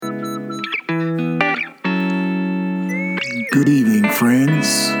Good evening,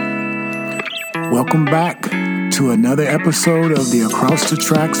 friends. Welcome back to another episode of the Across the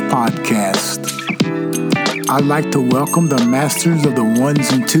Tracks podcast. I'd like to welcome the masters of the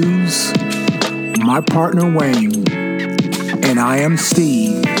ones and twos, my partner Wayne, and I am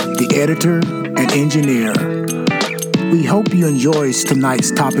Steve, the editor and engineer. We hope you enjoy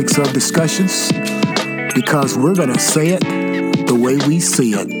tonight's topics of discussions because we're going to say it the way we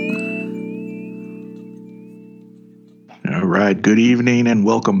see it. All right. Good evening and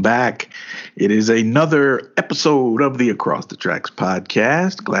welcome back. It is another episode of the Across the Tracks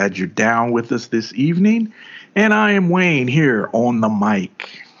podcast. Glad you're down with us this evening. And I am Wayne here on the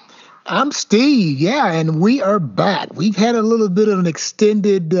mic. I'm Steve. Yeah, and we are back. We've had a little bit of an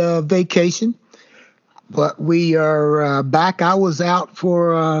extended vacation, but we are back. I was out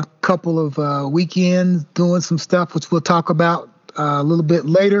for a couple of weekends doing some stuff, which we'll talk about a little bit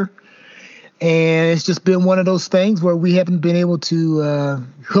later. And it's just been one of those things where we haven't been able to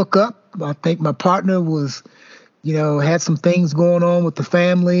hook up. I think my partner was, had some things going on with the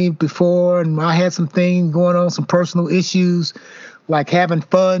family before, and I had some things going on, some personal issues, like having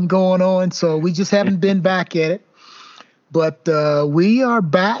fun going on. So we just haven't been back at it. But we are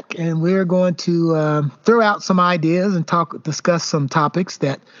back, and we're going to throw out some ideas and discuss some topics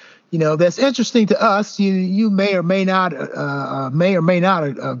that, that's interesting to us. You may or may not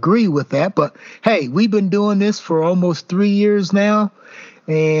agree with that, but hey, we've been doing this for almost 3 years now,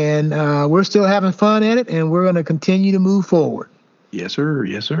 and we're still having fun at it, and we're going to continue to move forward. Yes, sir.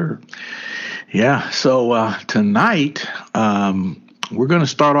 Yes, sir. Yeah. So tonight we're going to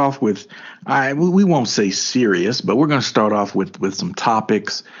start off with we won't say serious, but we're going to start off with some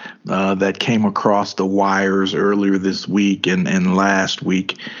topics that came across the wires earlier this week and last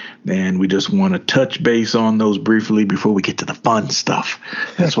week. And we just want to touch base on those briefly before we get to the fun stuff.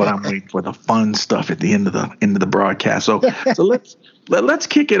 That's what I'm waiting for, the fun stuff at the end of the broadcast. So let's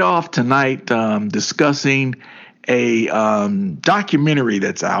kick it off tonight discussing a documentary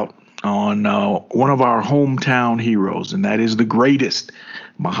that's out on one of our hometown heroes, and that is the greatest.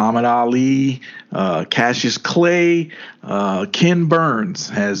 Muhammad Ali, Cassius Clay, Ken Burns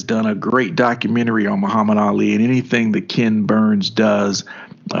has done a great documentary on Muhammad Ali, and anything that Ken Burns does,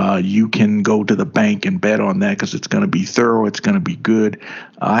 you can go to the bank and bet on that because it's going to be thorough. It's going to be good.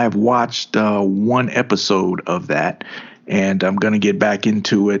 I have watched one episode of that, and I'm going to get back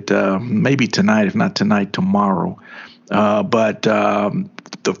into it maybe tonight, if not tonight, tomorrow. But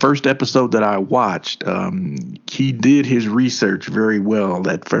the first episode that I watched, he did his research very well.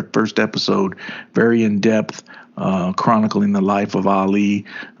 That first episode, very in depth, chronicling the life of Ali.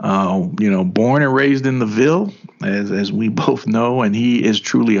 Born and raised in the Ville, as we both know, and he is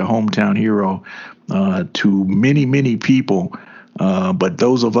truly a hometown hero to many, many people. But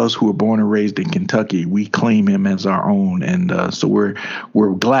those of us who were born and raised in Kentucky, we claim him as our own. And so we're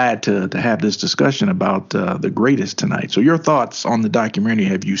glad to have this discussion about the greatest tonight. So your thoughts on the documentary?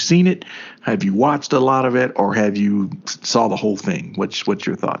 Have you seen it? Have you watched a lot of it? Or have you saw the whole thing? What's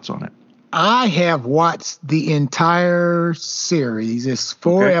your thoughts on it? I have watched the entire series. It's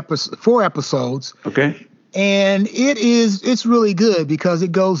four episodes. Okay. And it's really good because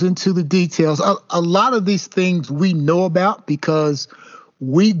it goes into the details. A lot of these things we know about because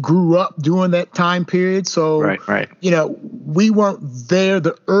we grew up during that time period. So, right. We weren't there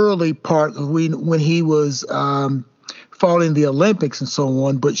the early part of when he was fought in the Olympics and so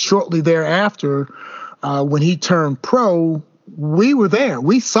on. But shortly thereafter, when he turned pro, we were there.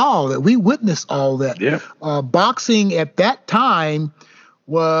 We saw that. We witnessed all that. Yeah. Boxing at that time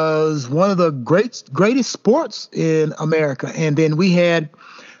was one of the greatest sports in America. And then we had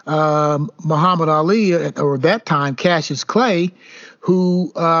Muhammad Ali, or at that time Cassius Clay,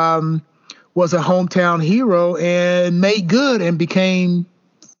 who was a hometown hero and made good and became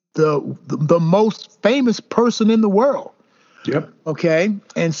the most famous person in the world. Yep. Okay.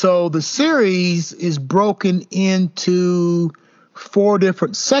 And so the series is broken into 4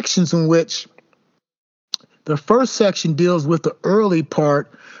 different sections, in which the first section deals with the early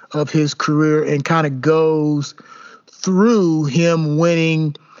part of his career and kind of goes through him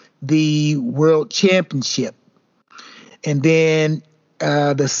winning the world championship. And then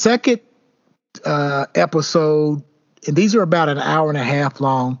the second episode, and these are about an hour and a half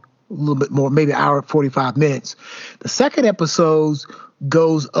long, a little bit more, maybe an hour and 45 minutes. The second episode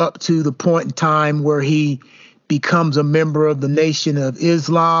goes up to the point in time where he becomes a member of the Nation of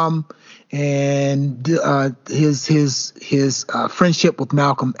Islam, and his friendship with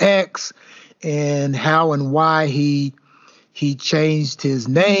Malcolm X, and how and why he changed his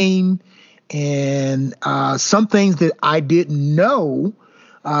name, and some things that I didn't know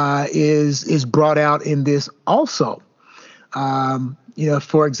is brought out in this also.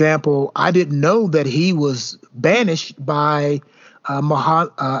 For example, I didn't know that he was banished by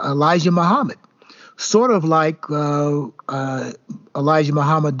Elijah Muhammad, sort of like Elijah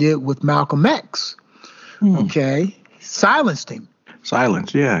Muhammad did with Malcolm X. Okay, silenced him.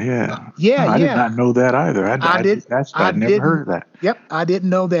 Silence, yeah. Yeah, I did not know that either. I'd never heard of that. Yep, I didn't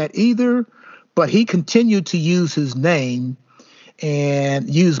know that either. But he continued to use his name and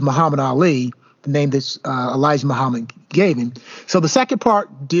use Muhammad Ali, the name that Elijah Muhammad gave him. So the second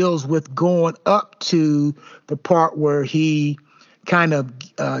part deals with going up to the part where he kind of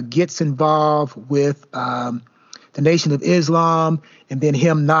gets involved with the Nation of Islam, and then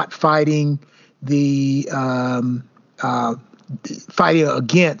him not fighting fighting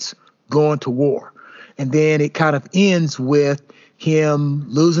against going to war. And then it kind of ends with him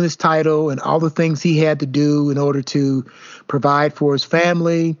losing his title and all the things he had to do in order to provide for his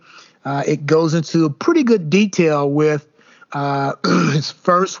family. It goes into pretty good detail with his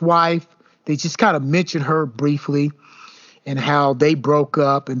first wife. They just kind of mention her briefly and how they broke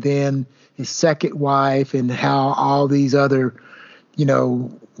up, and then his second wife and how all these other,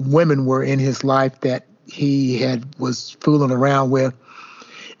 women were in his life that he was fooling around with.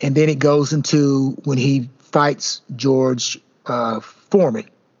 And then it goes into when he fights George Foreman.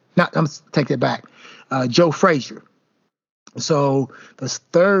 I'm going to take that back. Joe Frazier. So the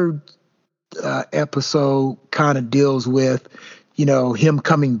third episode kind of deals with, him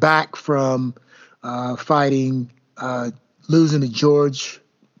coming back from fighting, losing to George.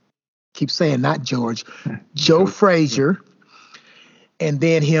 Keep saying not George. Joe Frazier. And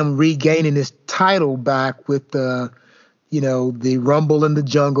then him regaining his title back with the Rumble in the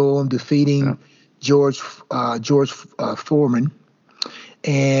Jungle and defeating George Foreman.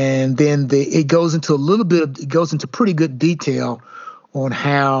 And then it goes into pretty good detail on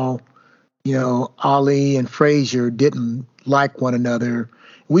how, Ali and Frazier didn't like one another.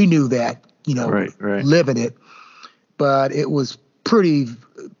 We knew that, right. living it, but it was pretty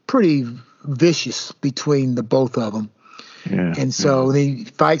vicious between the both of them. Yeah, and so he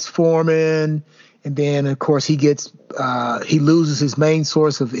fights Foreman, and then of course he loses his main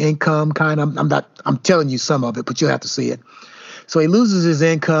source of income. I'm telling you some of it, but you'll have to see it. So he loses his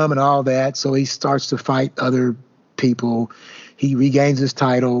income and all that. So he starts to fight other people. He regains his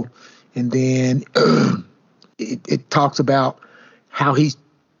title, and then it talks about how he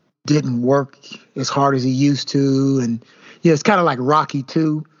didn't work as hard as he used to, and it's kind of like Rocky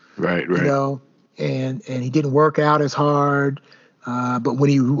too. Right. And he didn't work out as hard, but when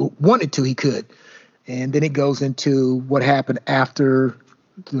he wanted to, he could. And then it goes into what happened after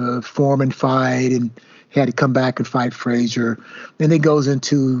the Foreman fight, and he had to come back and fight Frazier. Then it goes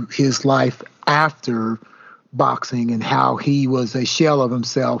into his life after boxing and how he was a shell of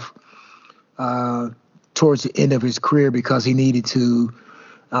himself towards the end of his career because he needed to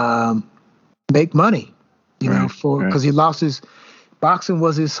make money, because he lost his. Boxing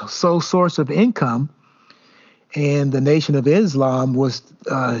was his sole source of income, and the Nation of Islam was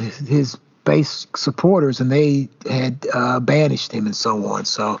his base supporters, and they had banished him and so on.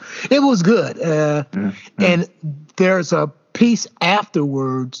 So it was good. And there's a piece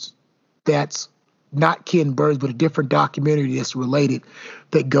afterwards that's not Ken Burns, but a different documentary that's related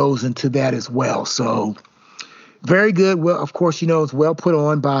that goes into that as well. So very good. Well, of course, it's well put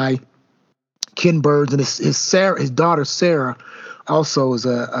on by Ken Burns, and his daughter Sarah also is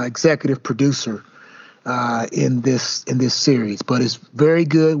a executive producer in this series. But it's very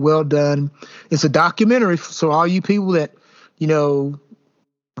good, well done. It's a documentary, so all you people that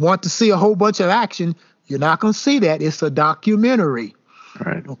want to see a whole bunch of action, you're not going to see that. It's a documentary.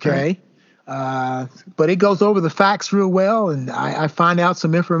 Right. Okay. Right. But it goes over the facts real well, and I find out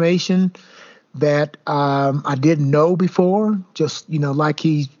some information that I didn't know before. Just like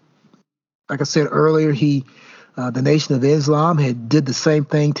I said earlier, the Nation of Islam did the same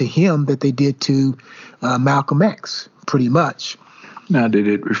thing to him that they did to Malcolm X, pretty much. Now, did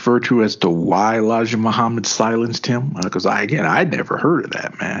it refer to as to why Elijah Muhammad silenced him? Because I'd never heard of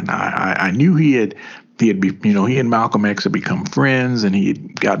that, man. I knew he and Malcolm X had become friends, and he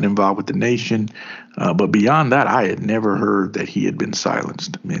had gotten involved with the Nation. But beyond that, I had never heard that he had been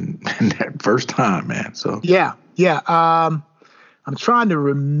silenced. In that first time, man. So yeah. I'm trying to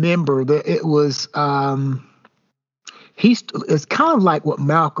remember that it was. It's kind of like what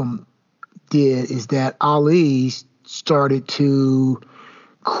Malcolm did, is that Ali started to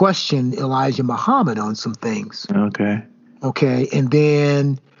question Elijah Muhammad on some things. Okay. And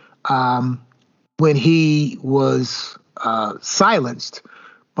then when he was silenced,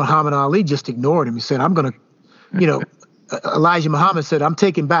 Muhammad Ali just ignored him. He said, I'm going to, Elijah Muhammad said, I'm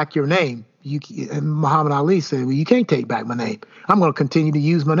taking back your name. And Muhammad Ali said, well, you can't take back my name. I'm going to continue to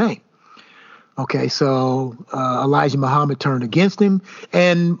use my name. Okay, so Elijah Muhammad turned against him,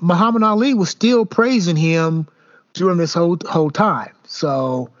 and Muhammad Ali was still praising him during this whole time.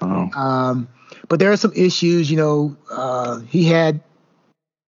 So, but there are some issues. He had,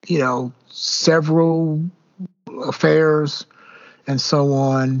 several affairs and so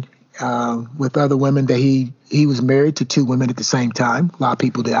on with other women. That he was married to 2 women at the same time. A lot of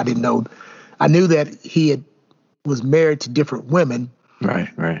people did. I didn't know. I knew that he was married to different women.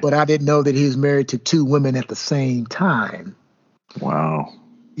 Right. But I didn't know that he was married to 2 women at the same time. Wow.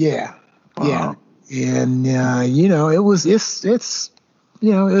 Yeah. Wow. Yeah. And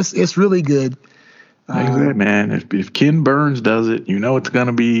it's really good. Exactly, man. If Ken Burns does it, it's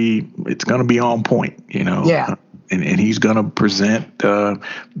gonna be on point. Yeah. And he's gonna present the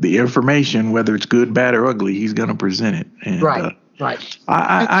information, whether it's good, bad, or ugly. He's gonna present it. And, right.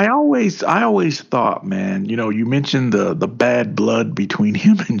 I always thought, man, you mentioned the bad blood between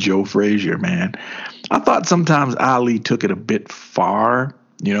him and Joe Frazier, man. I thought sometimes Ali took it a bit far,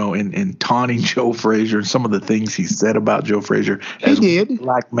 in taunting Joe Frazier and some of the things he said about Joe Frazier as a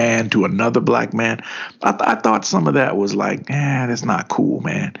black man to another black man. I thought some of that was like, that's not cool,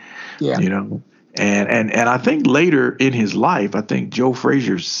 man. Yeah. And I think later in his life, I think Joe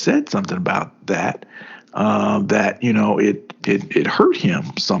Frazier said something about that. That it hurt him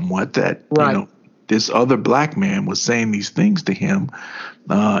somewhat that this other black man was saying these things to him,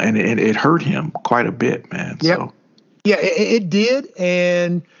 and it hurt him quite a bit, man. Yep. So yeah, it did,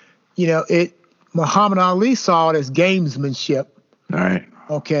 and Muhammad Ali saw it as gamesmanship. All right.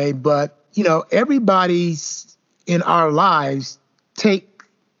 Okay, but everybody's in our lives take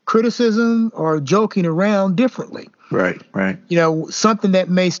criticism or joking around differently. Right. Something that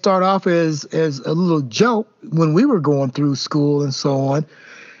may start off as a little joke when we were going through school and so on.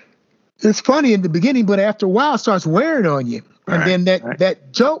 It's funny in the beginning, but after a while it starts wearing on you. And then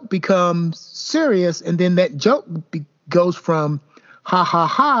that joke becomes serious, and then that joke goes from ha ha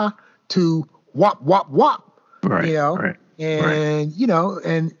ha to wop wop wop. Right. And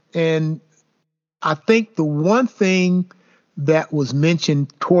I think the one thing that was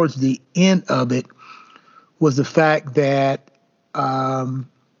mentioned towards the end of it was the fact that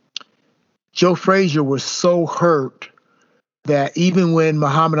Joe Frazier was so hurt that even when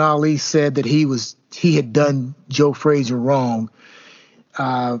Muhammad Ali said that he had done Joe Frazier wrong,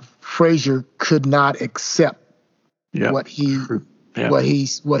 Frazier could not accept what he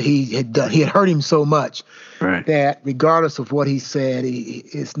had done. He had hurt him so much that regardless of what he said,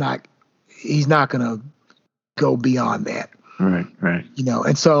 he's not going to go beyond that. Right.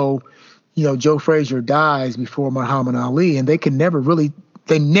 And so, Joe Frazier dies before Muhammad Ali, and they never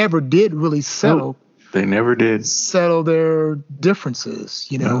did really settle. Nope, they never did settle their differences.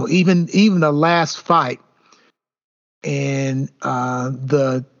 Even the last fight and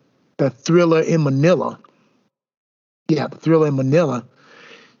the Thriller in Manila. Yeah, the Thriller in Manila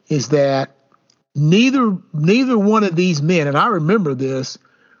is that neither one of these men, and I remember this,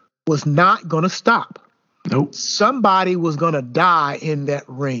 was not going to stop. Nope. Somebody was going to die in that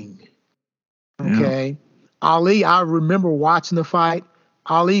ring. Okay. Yeah. Ali, I remember watching the fight.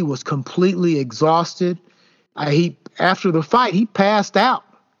 Ali was completely exhausted. After the fight, he passed out.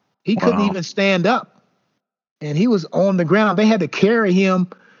 He couldn't even stand up. And he was on the ground. They had to carry him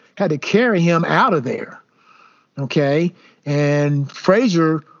out of there. Okay. And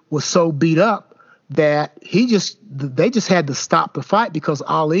Frazier was so beat up that they just had to stop the fight because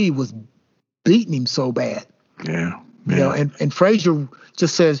Ali was beating him so bad. Yeah. And Frazier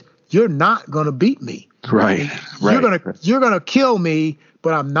just says, "You're not going to beat me. Right. You're going to kill me,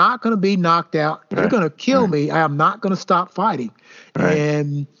 but I'm not going to be knocked out. You're going to kill me. I am not going to stop fighting." Right.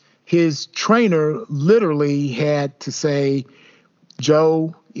 And his trainer literally had to say,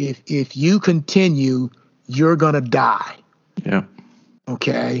 "Joe, if you continue, you're going to die." Yeah.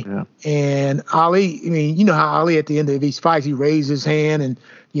 Okay. Yeah. And Ali, you know how Ali at the end of these fights, he raises his hand and,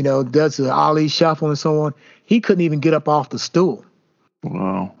 does the Ali shuffle and so on. He couldn't even get up off the stool.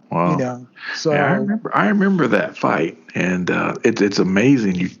 Wow. So yeah, I remember that fight, and it's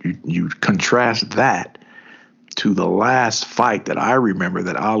amazing. You contrast that to the last fight that I remember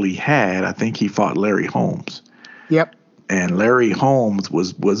that Ali had. I think he fought Larry Holmes. Yep. And Larry Holmes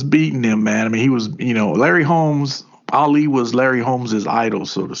was beating him, man. He was, Larry Holmes. Ali was Larry Holmes' idol,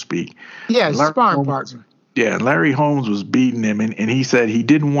 so to speak. Yeah, sparring partner. Yeah, Larry Holmes was beating him, and he said he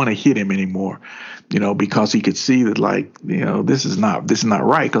didn't want to hit him anymore, because he could see that, this is not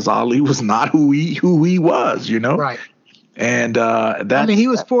right, because Ali was not who he was, Right. And I mean, he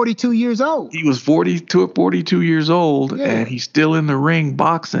was 42 years old. He was 42 years old, Yeah. and he's still in the ring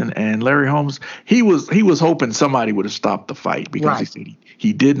boxing. And Larry Holmes, he was hoping somebody would have stopped the fight because he said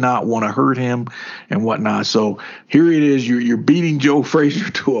he did not want to hurt him and whatnot. So here it is, you're beating Joe Frazier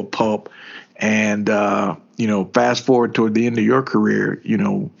to a pulp, and fast forward toward the end of your career,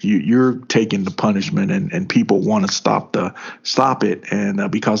 you're taking the punishment, and people want to stop it,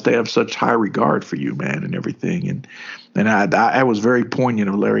 and because they have such high regard for you, man, and everything, and I was very poignant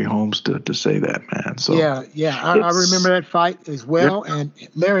of Larry Holmes to say that, man. So yeah, I remember that fight as well, and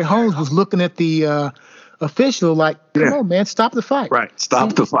Larry Holmes was looking at the official like, come on, man, stop the fight. Right,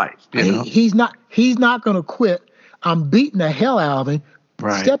 stop the fight. He's not going to quit. I'm beating the hell out of him.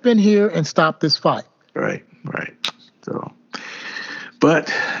 Right. Step in here and stop this fight. Right. So, but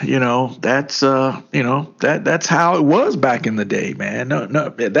that's that's how it was back in the day, man. No,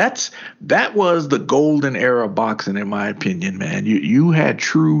 that was the golden era of boxing, in my opinion, man. You had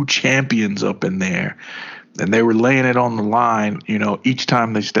true champions up in there, and they were laying it on the line. Each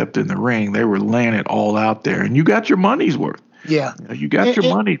time they stepped in the ring, they were laying it all out there, and you got your money's worth. Yeah, you got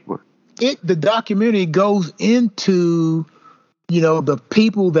your money's worth. The documentary goes into the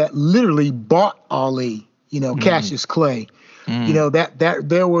people that literally bought Ali. Cassius Clay. That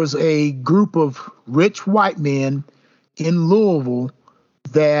there was a group of rich white men in Louisville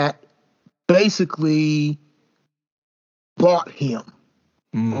that basically bought him.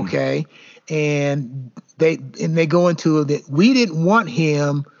 Okay. And they go into that. We didn't want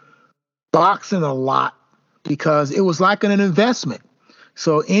him boxing a lot because it was like an investment.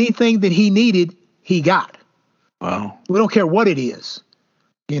 So anything that he needed, he got. Wow. We don't care what it is.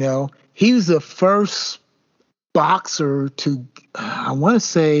 He was the first boxer to, I want to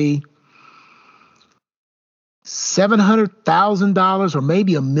say, $700,000 or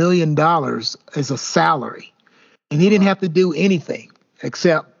maybe $1 million as a salary, and he didn't have to do anything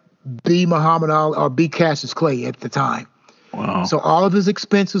except be Muhammad Ali or be Cassius Clay at the time. Wow! So all of his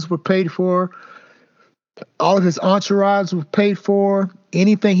expenses were paid for, all of his entourage was paid for.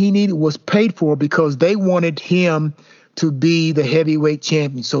 Anything he needed was paid for because they wanted him to be the heavyweight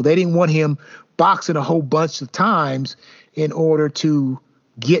champion. So they didn't want him boxing a whole bunch of times in order to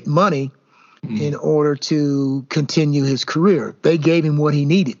get money, in order to continue his career. They gave him what he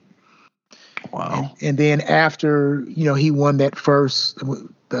needed. Wow. And then after, he won that first,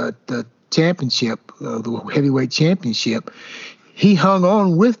 the championship, the heavyweight championship, he hung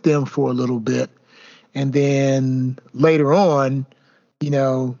on with them for a little bit. And then later on,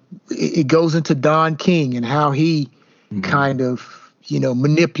 it goes into Don King and how he kind of,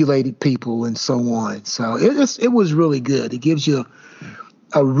 manipulated people and so on. So it was really good. It gives you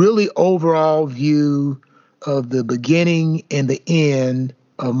a really overall view of the beginning and the end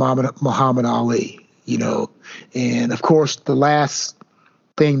of Muhammad Ali, And of course, the last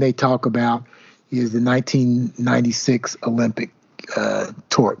thing they talk about is the 1996 Olympic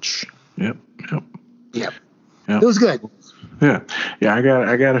torch. Yep. It was good. Yeah. I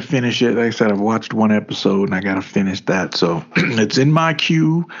got to finish it. Like I said, I've watched one episode and I got to finish that. So it's in my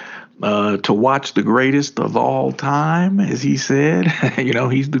queue to watch the greatest of all time, as he said.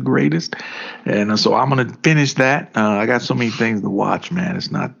 He's the greatest, and so I'm gonna finish that. I got so many things to watch, man. It's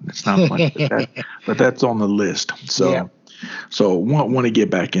not much, but that's on the list. So want to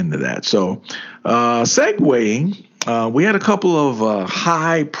get back into that. So segueing, we had a couple of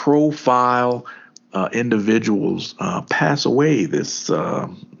high profile individuals pass away this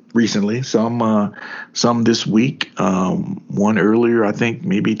recently. Some this week, one earlier, I think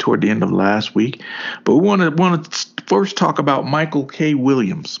maybe toward the end of last week. But we want to first talk about Michael K.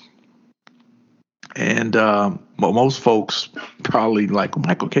 Williams. And most folks probably like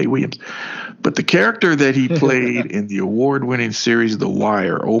Michael K. Williams, but the character that he played in the award-winning series The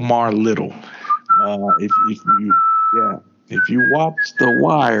Wire, Omar Little. If you watch The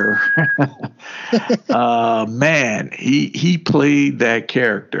Wire, man, he played that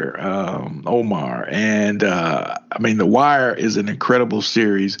character, Omar. And The Wire is an incredible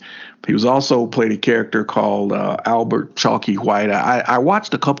series. He was also played a character called Albert Chalky White. I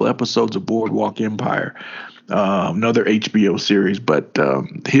watched a couple episodes of Boardwalk Empire, another HBO series, but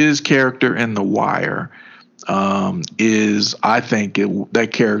his character in The Wire is, I think that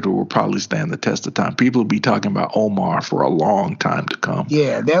character will probably stand the test of time. People will be talking about Omar for a long time to come.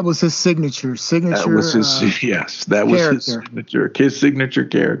 Yeah, that was his signature. That was his signature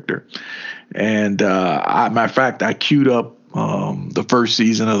character. And matter of fact, I queued up the first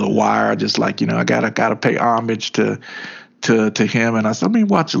season of The Wire. Just like, I gotta pay homage to to him, and I said, let me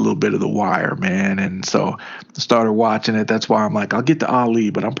watch a little bit of The Wire, man. And so I started watching it. That's why I'm like, I'll get to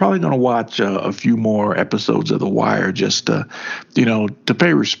Ali, but I'm probably going to watch a few more episodes of The Wire just to, to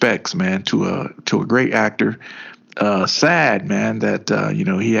pay respects, man, to a great actor. Sad, man, that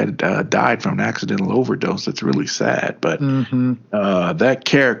he had died from an accidental overdose. That's really sad, but that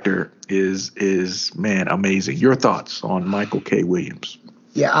character is man amazing. Your thoughts on Michael K. Williams?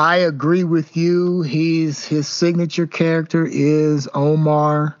 Yeah, I agree with you. His signature character is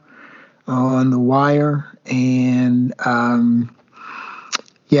Omar on The Wire, and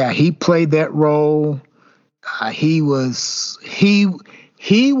he played that role. He was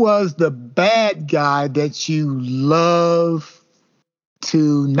the bad guy that you love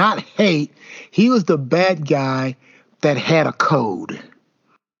to not hate. He was the bad guy that had a code.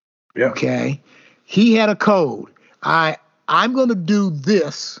 Yeah. Okay. He had a code. I'm going to do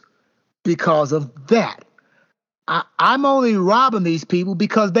this because of that. I'm only robbing these people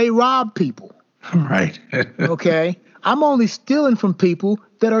because they rob people. Right. Okay. I'm only stealing from people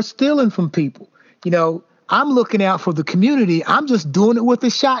that are stealing from people. I'm looking out for the community. I'm just doing it with a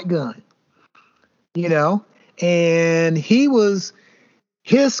shotgun. And his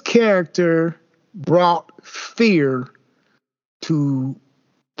character brought fear to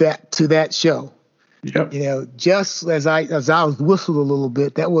that show. Yep. Just as I was whistled a little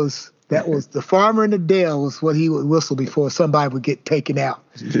bit, that was the farmer in the Dale was what he would whistle before somebody would get taken out.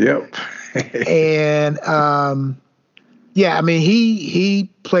 Yep. And he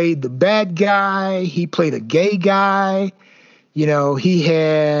played the bad guy. He played a gay guy. He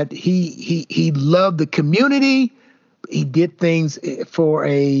loved the community. He did things for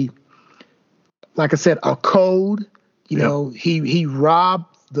like I said, a code. He robbed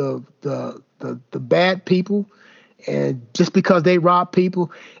the bad people, and just because they robbed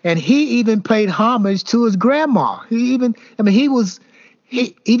people, and he even paid homage to his grandma. Even though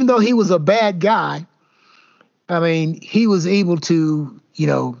he was a bad guy, he was able to,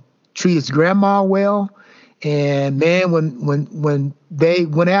 treat his grandma well. And man, when they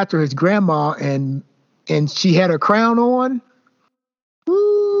went after his grandma and she had her crown on,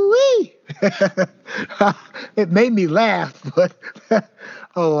 woo-wee. It made me laugh. But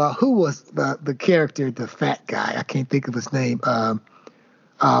who was the character, the fat guy? I can't think of his name.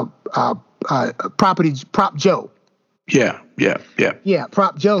 Prop Joe. Yeah. Yeah,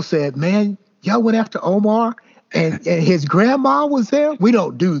 Prop Joe said, man, y'all went after Omar and his grandma was there? We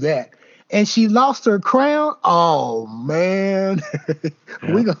don't do that. And she lost her crown? Oh, man. Yeah.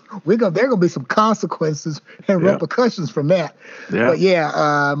 There going to be some consequences and repercussions from that. Yeah.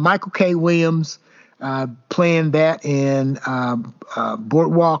 But Michael K. Williams playing that in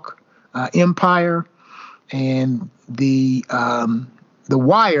Boardwalk Empire and The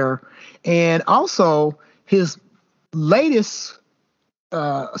Wire. And also his latest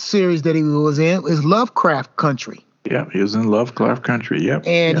series that he was in is Lovecraft Country. Yeah, he was in Lovecraft Country. Yep.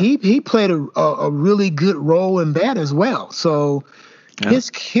 And he played a really good role in that as well. So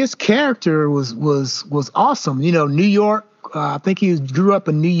his character was awesome. New York. I think he grew up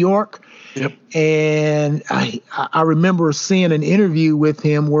in New York. Yep. And I remember seeing an interview with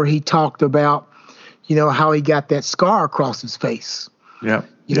him where he talked about, how he got that scar across his face. Yeah.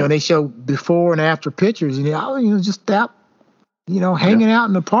 They show before and after pictures, and just that. Hanging out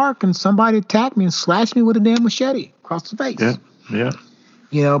in the park and somebody attacked me and slashed me with a damn machete across the face. Yeah.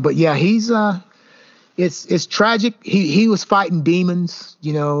 But he's it's tragic. He was fighting demons,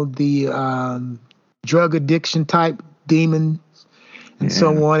 the drug addiction type demons and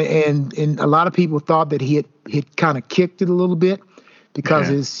so on. And a lot of people thought that he had kind of kicked it a little bit because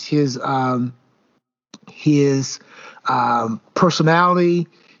his personality,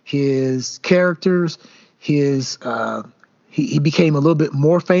 his characters, he became a little bit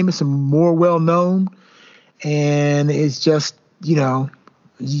more famous and more well known. And it's just, you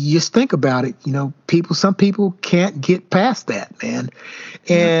just think about it, some people can't get past that, man.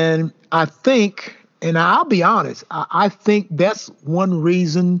 And I think, and I'll be honest, I think that's one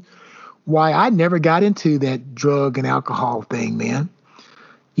reason why I never got into that drug and alcohol thing, man.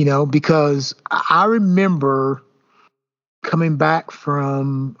 Because I remember coming back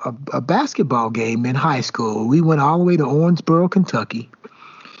from a basketball game in high school. We went all the way to Owensboro, Kentucky.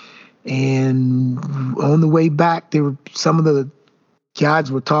 And on the way back, some of the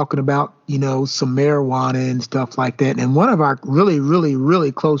guys were talking about, some marijuana and stuff like that. And one of our really, really,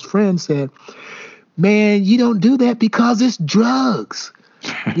 really close friends said, man, you don't do that because it's drugs,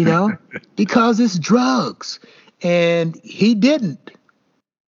 because it's drugs. And he didn't.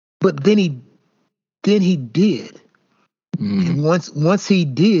 But then he did. And once he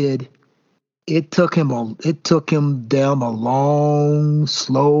did, it took him down a long,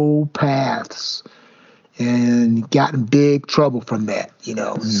 slow paths and got in big trouble from that,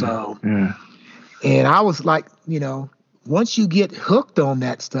 So, and I was like, once you get hooked on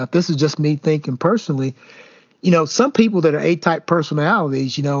that stuff, this is just me thinking personally, some people that are A-type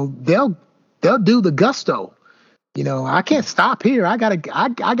personalities, they'll do the gusto. I can't stop here. I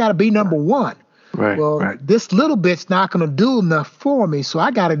gotta be number one. Right. Well, right. this little bit's not going to do enough for me, so I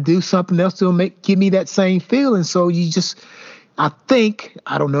got to do something else to give me that same feeling. So I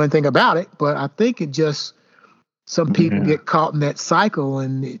don't know anything about it, but I think some people get caught in that cycle,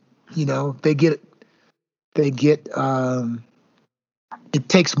 and they get it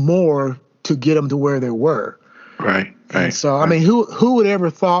takes more to get them to where they were. Right. And so I mean, who would ever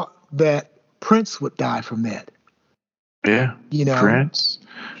thought that Prince would die from that? Yeah. Prince.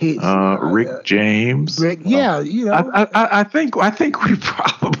 Rick James. I think we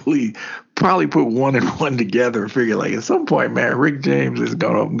probably put one and one together and figure like at some point, man, Rick James is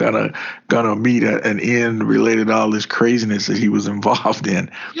gonna meet an end related to all this craziness that he was involved in.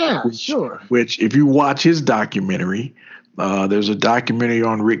 Yeah, sure. Which, if you watch his documentary, there's a documentary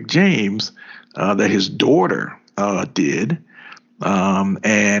on Rick James that his daughter did,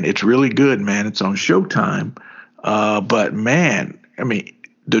 and it's really good, man. It's on Showtime. But man, I mean,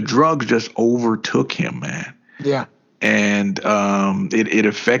 the drugs just overtook him, man. Yeah. And it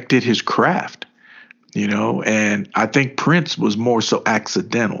affected his craft, and I think Prince was more so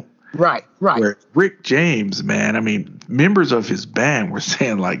accidental. Right. Where Rick James, man, I mean, members of his band were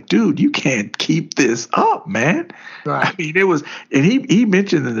saying like, dude, you can't keep this up, man. Right. I mean, it was, and he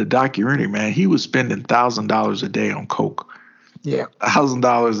mentioned in the documentary, man, he was spending $1,000 a day on coke. Yeah.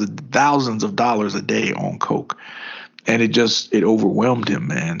 Thousands of dollars a day on coke. And it overwhelmed him,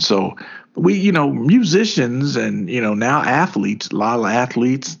 man. So we, musicians and, now athletes, a lot of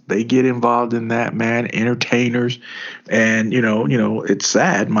athletes, they get involved in that, man, entertainers. And, it's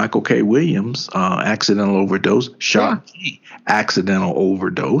sad. Michael K. Williams, accidental overdose. Sean Key, accidental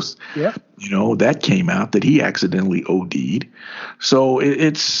overdose. Yeah. That came out that he accidentally OD'd. So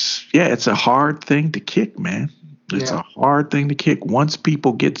it's a hard thing to kick, man. It's a hard thing to kick once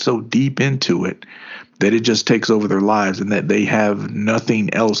people get so deep into it that it just takes over their lives and that they have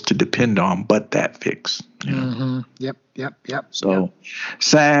nothing else to depend on but that fix. Mm-hmm. Yep. So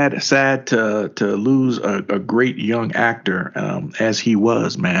sad to lose a great young actor as he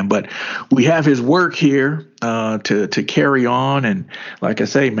was, man. But we have his work here to carry on. And like I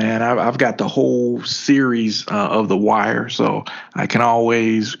say, man, I've got the whole series of The Wire, so I can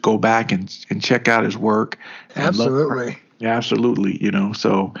always go back and check out his work. Absolutely. Yeah, absolutely.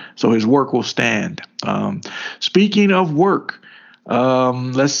 So his work will stand. Speaking of work,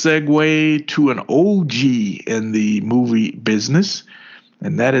 let's segue to an OG in the movie business,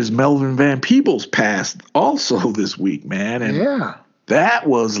 and that is Melvin Van Peebles passed also this week, man. And that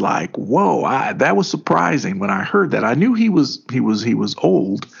was like, whoa! That was surprising when I heard that. I knew he was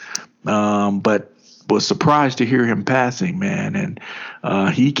old, but was surprised to hear him passing, man. And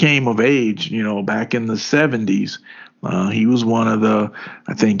he came of age, back in the 70s. He was one of the,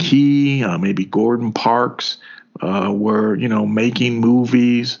 I think maybe Gordon Parks were, making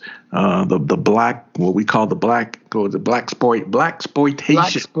movies. The black, what we call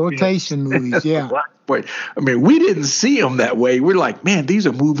blaxploitation movies. Yeah. I mean, we didn't see them that way. We're like, man, these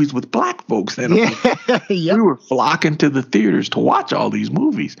are movies with black folks in them. Yeah. Yep. We were flocking to the theaters to watch all these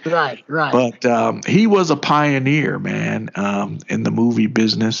movies. Right. But he was a pioneer, man, in the movie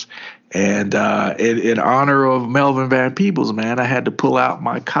business. And in honor of Melvin Van Peebles, man, I had to pull out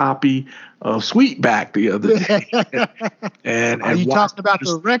my copy of Sweetback the other day. and are you talking about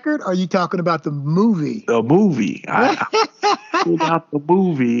the record? Or are you talking about the movie? The movie. I pulled out the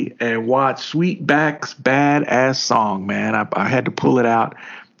movie and watched Sweetback's badass song, man. I had to pull it out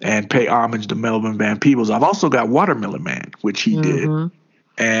and pay homage to Melvin Van Peebles. I've also got Watermelon Man, which he did.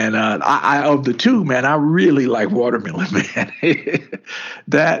 And I of the two, man, I really like Watermelon Man.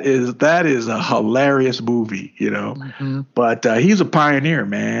 That is a hilarious movie, But he's a pioneer,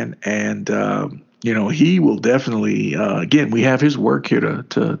 man, and he will definitely. Again, we have his work here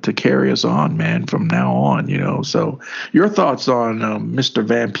to carry us on, man, from now on, So, your thoughts on Mr.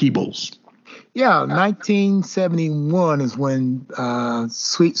 Van Peebles? Yeah, 1971 is when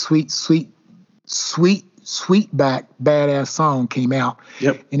Sweetback badass song came out.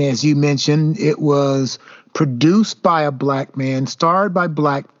 Yep. And as you mentioned, it was produced by a black man, starred by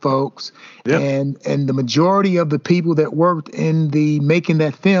black folks, and the majority of the people that worked in the making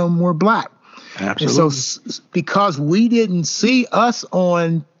that film were black. Absolutely. And so because we didn't see us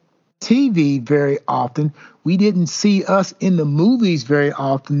on TV very often. We didn't see us in the movies very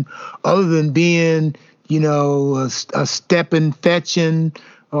often, other than being, a stepping, fetching,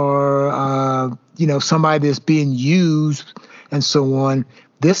 or somebody that's being used and so on.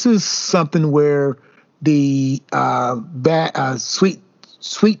 This is something where the Sweetback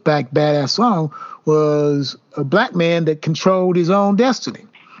Badass Song was a black man that controlled his own destiny.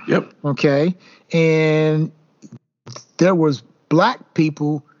 Yep. Okay. And there was black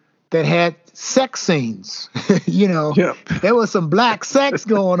people that had sex scenes. Yep. There was some black sex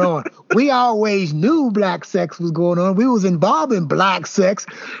going on. We always knew black sex was going on. We was involved in black sex,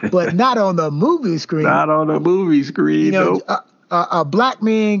 but not on the movie screen. Not on the movie screen. Nope. A black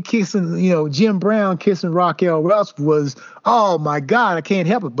man kissing, Jim Brown kissing Raquel Welch was, oh my God, I can't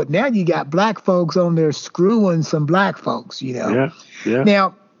help it. But now you got black folks on there screwing some black folks, Yeah.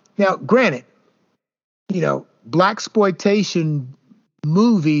 Now, granted, blaxploitation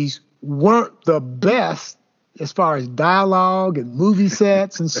movies weren't the best as far as dialogue and movie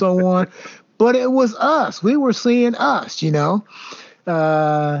sets and so on, but it was us. We were seeing us,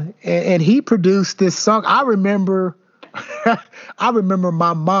 and he produced this song. I remember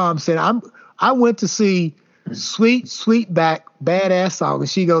my mom saying, I went to see Sweetback Badass Song, and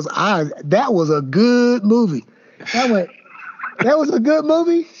she goes, that was a good movie. I went, that was a good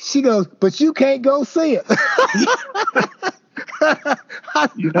movie? She goes, but you can't go see it. I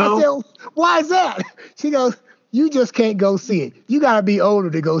said, why is that? She goes, you just can't go see it. You got to be older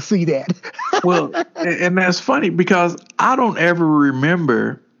to go see that. Well, and that's funny because I don't ever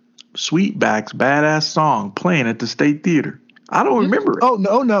remember Sweetback's Badass Song playing at the State Theater. I don't remember it. Oh,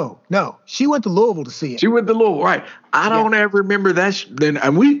 no. She went to Louisville to see it. She went to Louisville, right. I don't ever remember that.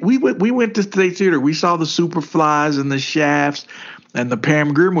 And we went to State Theater. We saw the Superflies and the Shafts and the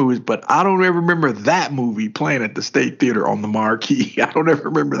Pam Grier movies, but I don't ever remember that movie playing at the State Theater on the marquee. I don't ever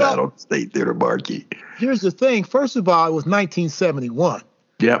remember that on the State Theater marquee. Here's the thing. First of all, it was 1971.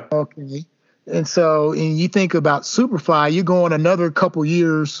 Yep. Okay. And so, and you think about Superfly, you're going another couple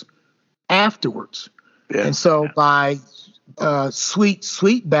years afterwards. Yeah. And so by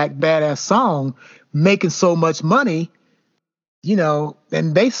Sweetback Badass Song making so much money, and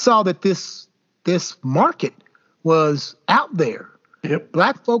they saw that this market was out there. Yep.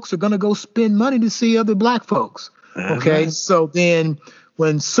 Black folks are going to go spend money to see other black folks. Okay. So then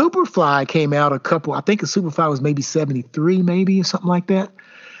when Superfly came out I think Superfly was maybe 73, maybe or something like that.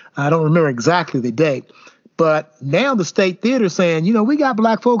 I don't remember exactly the date, but now the State Theater saying, we got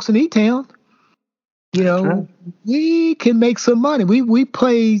black folks in E-Town. Right. We can make some money. You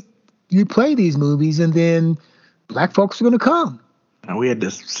play these movies, and then black folks are going to come. And we had to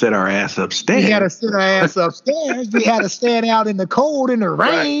sit our ass upstairs. We had to sit our ass upstairs. We had to stand out in the cold, in the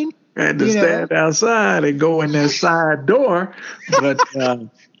rain. Right. We had to stand outside and go in that side door, but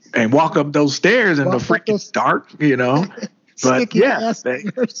and walk up those stairs in the freaking dark, But yeah,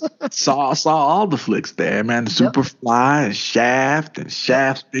 saw all the flicks there, man. The Superfly and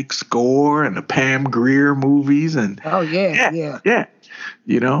Shaft's Big Score and the Pam Grier movies and yeah.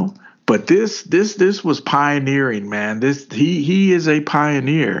 But this was pioneering, man. He is a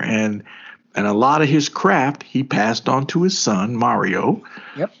pioneer, and a lot of his craft he passed on to his son Mario.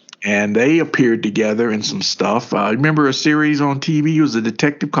 Yep. And they appeared together in some stuff. Remember a series on TV? He was a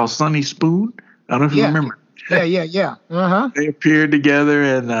detective called Sonny Spoon. I don't know if you remember. Yeah. Uh-huh. They appeared together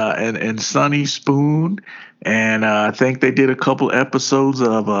in Sonny Spoon, and I think they did a couple episodes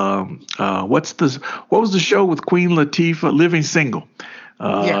of what was the show with Queen Latifah, Living Single.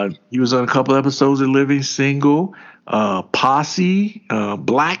 He was on a couple episodes of Living Single, Posse,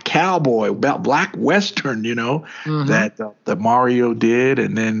 Black Cowboy, about Black Western, that Mario did.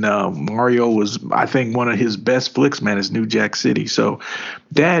 And then Mario was, I think, one of his best flicks, man, is New Jack City. So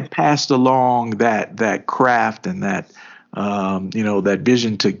Dad passed along that craft and that, that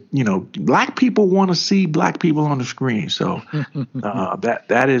vision to, black people want to see black people on the screen. So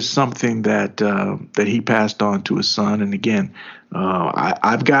that is something that he passed on to his son. And again,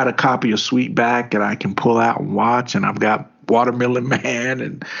 I've got a copy of Sweetback that I can pull out and watch, and I've got Watermelon Man,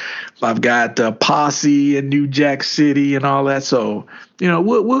 and I've got Posse and New Jack City and all that. So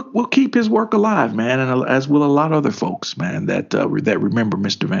we'll keep his work alive, man, and as will a lot of other folks, man, that remember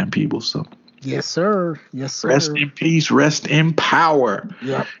Mr. Van Peebles. So yes, sir. Rest in peace. Rest in power.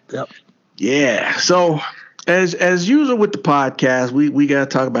 Yep. Yeah. So as usual with the podcast, we got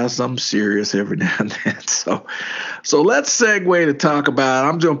to talk about something serious every now and then. So let's segue to talk about.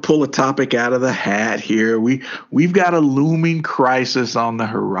 I'm going to pull a topic out of the hat here. We've got a looming crisis on the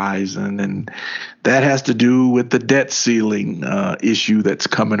horizon, and that has to do with the debt ceiling issue that's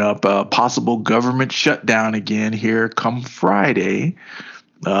coming up. Possible government shutdown again here come Friday.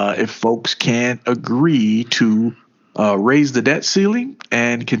 if folks can't agree to raise the debt ceiling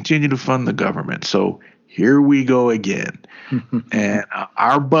and continue to fund the government. So here we go again. And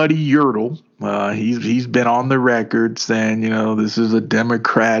our buddy Yertle, he's been on the record saying, this is a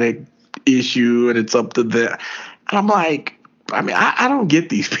Democratic issue and it's up to them. I'm like, I don't get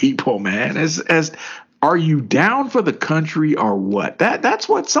these people, man. Are you down for the country or what? That's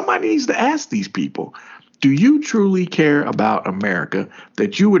what somebody needs to ask these people. Do you truly care about America,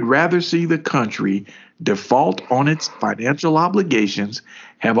 that you would rather see the country default on its financial obligations,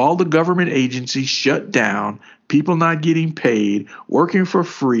 have all the government agencies shut down, people not getting paid, working for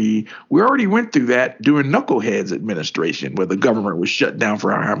free? We already went through that during Knucklehead's administration where the government was shut down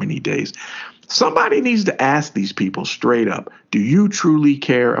for how many days. Somebody needs to ask these people straight up, do you truly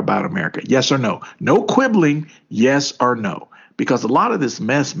care about America? Yes or no? No quibbling, yes or no. Because a lot of this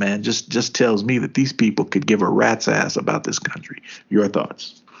mess, man, just tells me that these people could give a rat's ass about this country. Your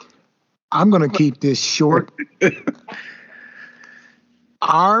thoughts? I'm going to keep this short.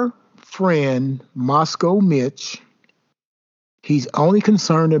 Our friend, Moscow Mitch, he's only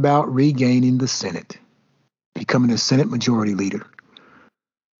concerned about regaining the Senate, becoming a Senate majority leader.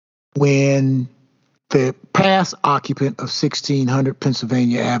 When the past occupant of 1600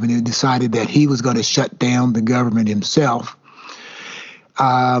 Pennsylvania Avenue decided that he was going to shut down the government himself,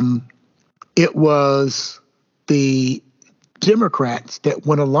 it was the Democrats that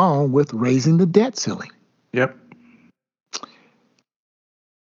went along with raising the debt ceiling. Yep.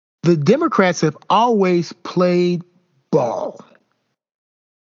 The Democrats have always played ball.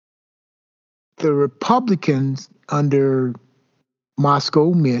 The Republicans under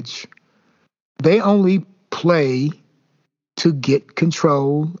Moscow Mitch, they only play to get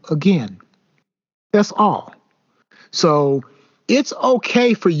control again. That's all. So it's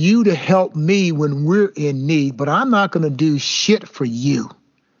okay for you to help me when we're in need, but I'm not going to do shit for you.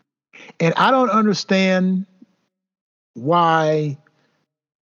 And I don't understand why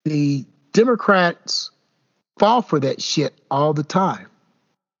the Democrats fall for that shit all the time.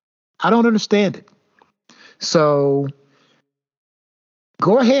 I don't understand it. So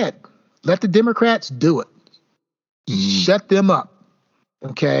go ahead. Let the Democrats do it. Shut them up.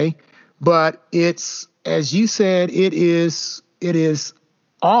 Okay? But it's, as you said, it is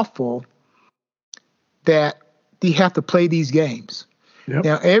awful that you have to play these games. Yep.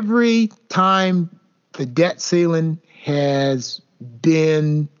 Now, every time the debt ceiling has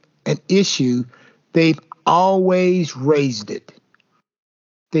been an issue, they've always raised it.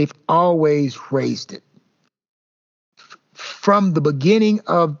 They've always raised it. From the beginning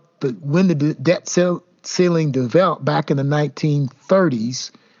of when the debt ceiling developed back in the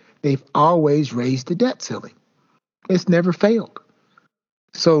 1930s, they've always raised the debt ceiling. It's never failed.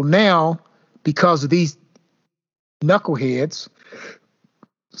 So now, because of these knuckleheads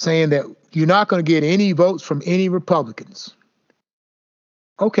saying that you're not going to get any votes from any Republicans,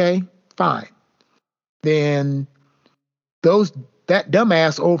 okay, fine. Then that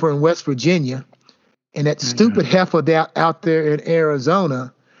dumbass over in West Virginia and that stupid heifer out there in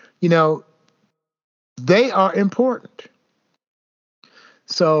Arizona, they are important.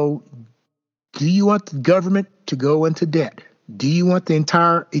 So do you want the government to go into debt? Do you want the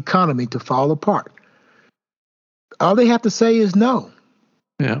entire economy to fall apart? All they have to say is no.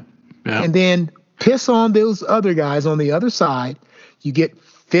 Yeah. And then piss on those other guys on the other side. You get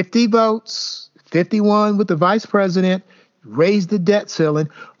 50 votes, 51 with the vice president, raise the debt ceiling.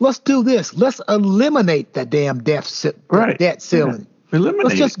 Let's do this. Let's eliminate that damn debt ceiling. Yeah.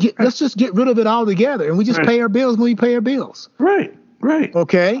 Eliminate Let's just get rid of it altogether, and we just pay our bills when we pay our bills. Right.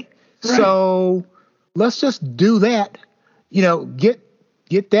 Okay? Right. So let's just do that.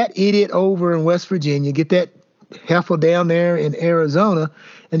 Get that idiot over in West Virginia, get that heifer down there in Arizona,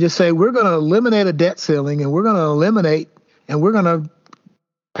 and just say, we're going to eliminate a debt ceiling, and we're going to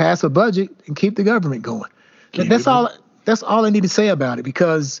pass a budget and keep the government going. That's all I need to say about it,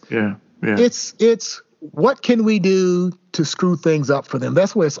 because it's what can we do to screw things up for them?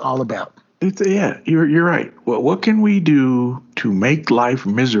 That's what it's all about. You're right. Well, what can we do to make life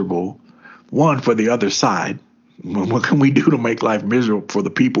miserable? One, for the other side. What can we do to make life miserable for the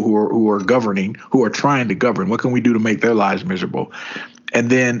people who are governing, who are trying to govern? What can we do to make their lives miserable?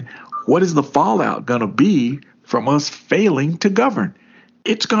 And then what is the fallout going to be from us failing to govern?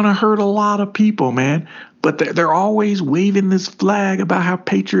 It's going to hurt a lot of people, man. But they're always waving this flag about how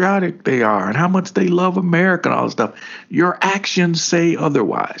patriotic they are and how much they love America and all this stuff. Your actions say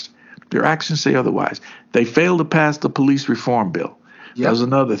otherwise. They failed to pass the police reform bill. Yep. That was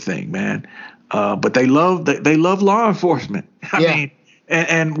another thing, man. But they love law enforcement. I mean,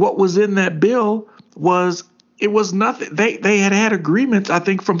 and what was in that bill was it was nothing. They had agreements, I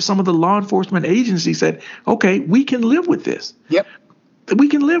think, from some of the law enforcement agencies said, okay, we can live with this. Yep. We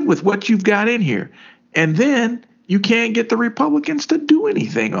can live with what you've got in here. And then you can't get the Republicans to do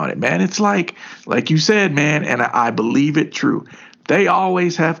anything on it, man. It's like you said, man, and I believe it true. They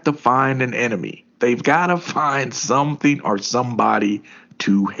always have to find an enemy. They've got to find something or somebody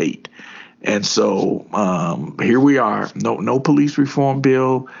to hate. And so here we are. No police reform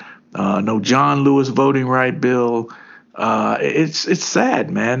bill. No John Lewis voting right bill. It's sad,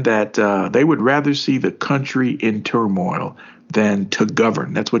 man, that they would rather see the country in turmoil than to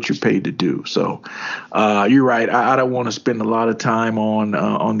govern. That's what you're paid to do. So you're right. I don't want to spend a lot of time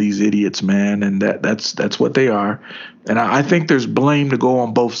on these idiots, man, and that's what they are. And I think there's blame to go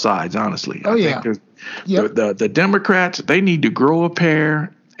on both sides, honestly. Oh, yeah. Yep. The Democrats, they need to grow a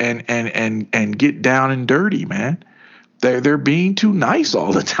pair and get down and dirty, man. They're being too nice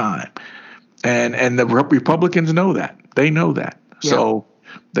all the time, and the Republicans know that. They know that. Yeah. So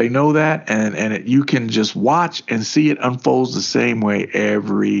they know that, and you can just watch and see it unfolds the same way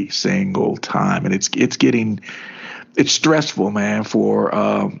every single time, and it's stressful, man.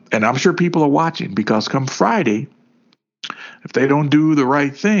 And I'm sure people are watching, because come Friday, if they don't do the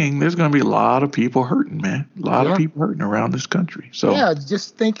right thing, there's going to be a lot of people hurting, man. A lot of people hurting around this country. So yeah,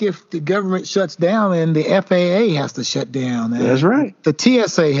 just think if the government shuts down and the FAA has to shut down. That's right. The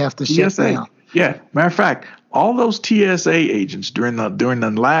TSA have to shut down. Yeah. Matter of fact, all those TSA agents during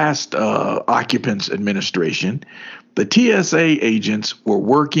the last occupants administration, the TSA agents were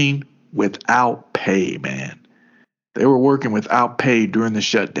working without pay, man. They were working without pay during the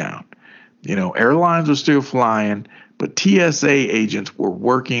shutdown. You know, airlines were still flying, but TSA agents were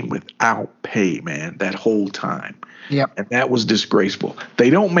working without pay, man, that whole time. Yep. And that was disgraceful.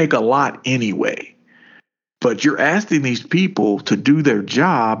 They don't make a lot anyway, but you're asking these people to do their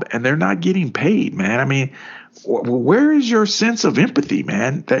job and they're not getting paid, man. I mean, where is your sense of empathy,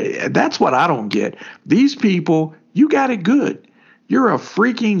 man? That's what I don't get. These people, you got it good. You're a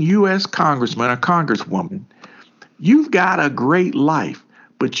freaking U.S. congressman, a congresswoman. You've got a great life,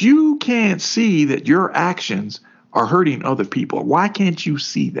 but you can't see that your actions are hurting other people. Why can't you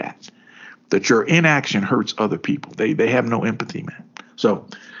see that your inaction hurts other people? They have no empathy, man. So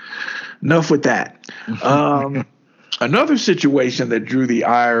enough with that. Another situation that drew the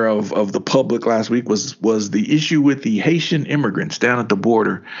ire of the public last week was the issue with the Haitian immigrants down at the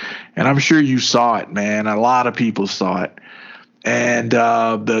border. And I'm sure you saw it, man. A lot of people saw it. And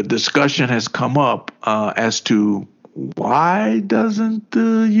the discussion has come up as to why doesn't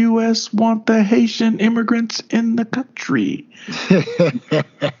the U.S. want the Haitian immigrants in the country?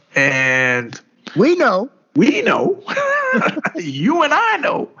 And we know. You and I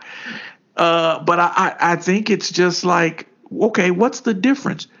know. But I think it's just like, okay, what's the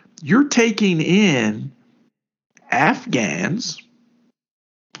difference? You're taking in Afghans.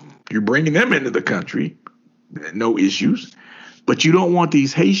 You're bringing them into the country. No issues. But you don't want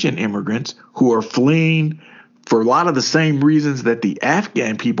these Haitian immigrants who are fleeing for a lot of the same reasons that the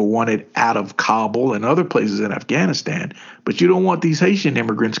Afghan people wanted out of Kabul and other places in Afghanistan. But you don't want these Haitian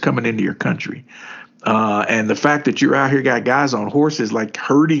immigrants coming into your country. And the fact that you're out here got guys on horses like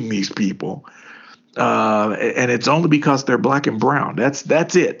hurting these people. And it's only because they're black and brown. That's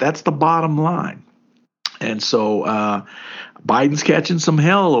it. That's the bottom line. And so Biden's catching some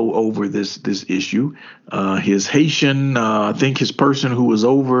hell over this issue. His Haitian, I think his person who was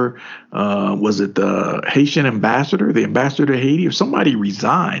over, was it the Haitian ambassador, the ambassador to Haiti, or somebody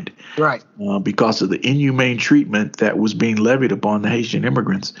resigned, right? Because of the inhumane treatment that was being levied upon the Haitian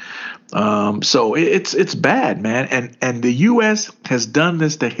immigrants. So it's bad, man. And the U.S. has done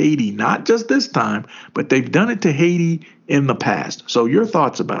this to Haiti, not just this time, but they've done it to Haiti in the past. So your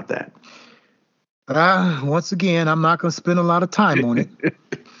thoughts about that? Once again, I'm not going to spend a lot of time on it.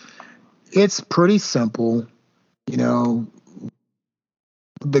 It's pretty simple. You know,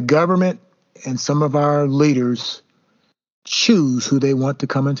 the government and some of our leaders choose who they want to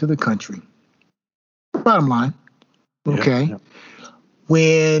come into the country. Bottom line. Okay. Yeah.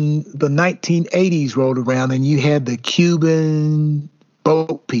 When the 1980s rolled around and you had the Cuban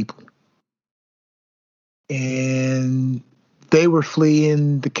boat people, and they were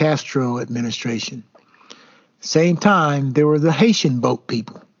fleeing the Castro administration. Same time, there were the Haitian boat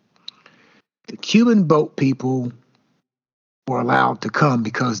people. The Cuban boat people were allowed to come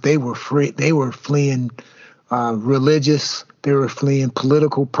because they were free. They were fleeing religious. They were fleeing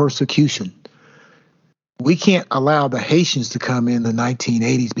political persecution. We can't allow the Haitians to come in the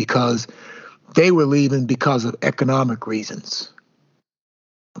 1980s because they were leaving because of economic reasons.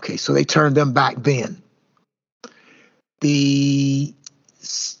 Okay, so they turned them back then. The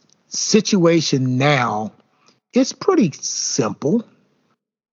situation now it's pretty simple.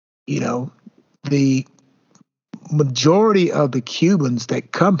 The majority of the Cubans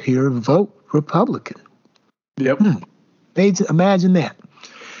that come here vote Republican. Yep. Imagine that.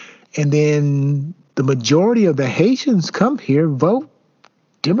 And then the majority of the Haitians come here vote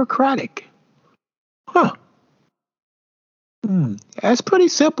Democratic. Huh. That's pretty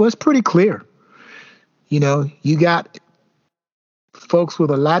simple. It's pretty clear. You got folks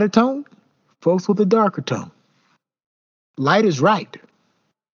with a lighter tone, folks with a darker tone. Light is right.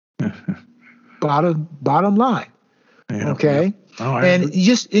 Bottom line. Yeah, okay. Yeah. Oh, and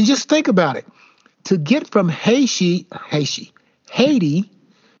just think about it. To get from Haiti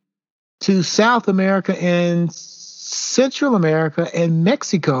to South America and Central America and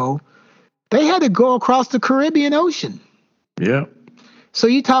Mexico, they had to go across the Caribbean Ocean. Yeah. So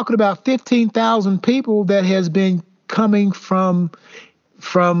you're talking about 15,000 people that has been coming from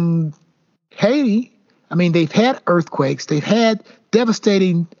Haiti. I mean, they've had earthquakes, they've had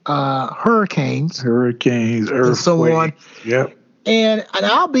devastating hurricanes, and so on. Yep. And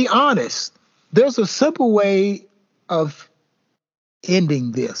I'll be honest, there's a simple way of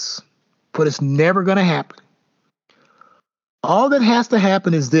ending this, but it's never going to happen. All that has to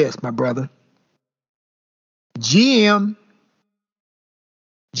happen is this, my brother. GM,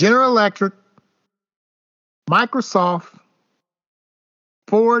 General Electric, Microsoft,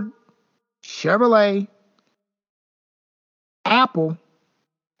 Ford, Chevrolet, Apple,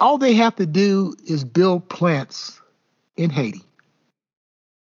 all they have to do is build plants in Haiti.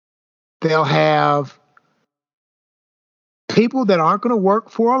 They'll have people that aren't going to work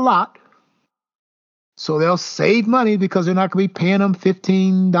for a lot, so they'll save money because they're not going to be paying them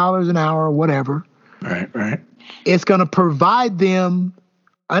 $15 an hour or whatever. Right. It's going to provide them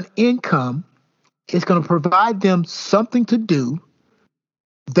an income. It's going to provide them something to do.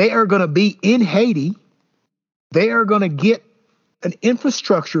 They are going to be in Haiti. They are going to get an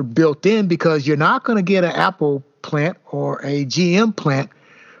infrastructure built in, because you're not going to get an Apple plant or a GM plant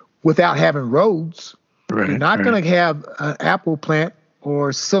without having roads. Right, you're not going to have an Apple plant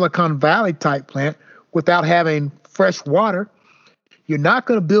or Silicon Valley type plant without having fresh water. You're not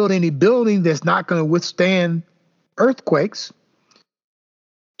going to build any building that's not going to withstand earthquakes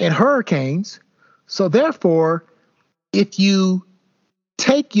and hurricanes. So therefore, if you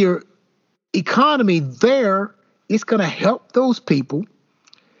take your economy there, it's going to help those people.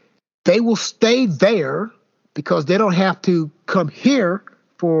 They will stay there because they don't have to come here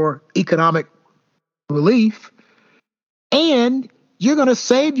for economic relief. And you're going to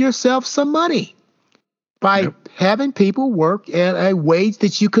save yourself some money by having people work at a wage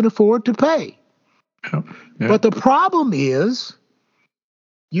that you can afford to pay. Yep. But the problem is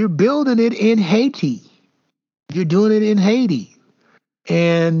you're building it in Haiti. You're doing it in Haiti.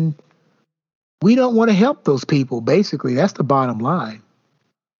 And we don't want to help those people, basically. That's the bottom line.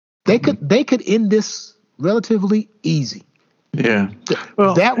 They could end this relatively easy. Yeah.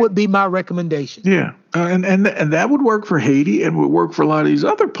 Well, that would be my recommendation. Yeah. And that would work for Haiti, and would work for a lot of these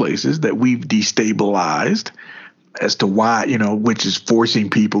other places that we've destabilized, as to why, which is forcing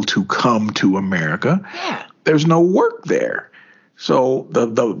people to come to America. Yeah. There's no work there. So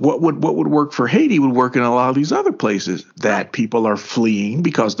what would work for Haiti would work in a lot of these other places that people are fleeing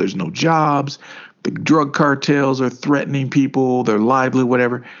because there's no jobs. The drug cartels are threatening people, their livelihood,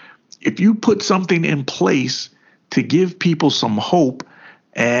 whatever. If you put something in place to give people some hope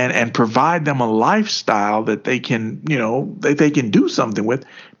and provide them a lifestyle that they can, that they can do something with,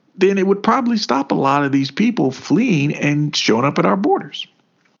 then it would probably stop a lot of these people fleeing and showing up at our borders.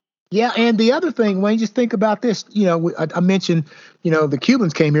 Yeah, and the other thing, Wayne, just think about this. I mentioned, the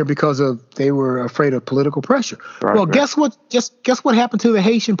Cubans came here because they were afraid of political pressure. Right. Guess what? Guess what happened to the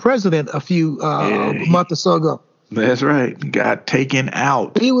Haitian president a month or so ago? That's right. Got taken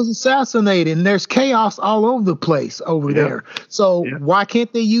out. He was assassinated, and there's chaos all over the place over there. So why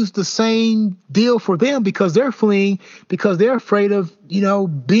can't they use the same deal for them? Because they're fleeing, because they're afraid of,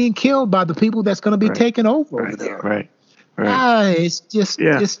 being killed by the people that's going to be taken over there. Right. It's just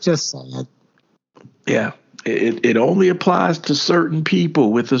sad. Yeah. It only applies to certain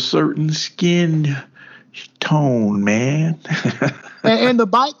people with a certain skin tone, man. and the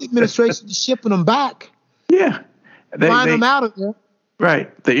Biden administration is shipping them back. Yeah. Find them out of there.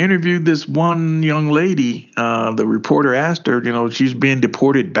 Right. They interviewed this one young lady. The reporter asked her, she's being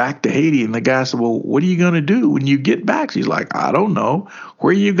deported back to Haiti. And the guy said, well, what are you going to do when you get back? She's like, I don't know.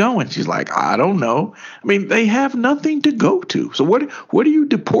 Where are you going? She's like, I don't know. I mean, they have nothing to go to. So what are you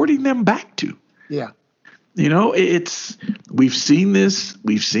deporting them back to? Yeah. We've seen this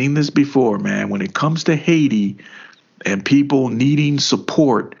before, man. When it comes to Haiti and people needing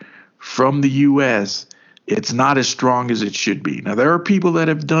support from the U.S., it's not as strong as it should be. Now, there are people that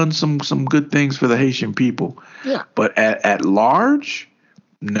have done some good things for the Haitian people. Yeah. But at large,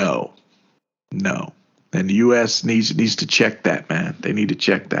 no. And the U.S. needs to check that, man. They need to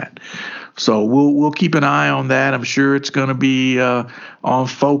check that. So we'll keep an eye on that. I'm sure it's going to be on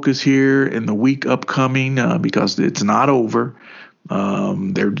focus here in the week upcoming because it's not over.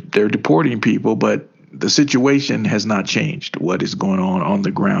 They're deporting people, but the situation has not changed. What is going on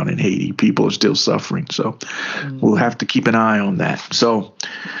the ground in Haiti? People are still suffering. So we'll have to keep an eye on that. So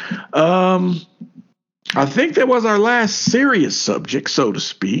I think that was our last serious subject, so to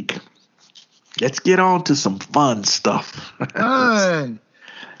speak. Let's get on to some fun stuff. Fun.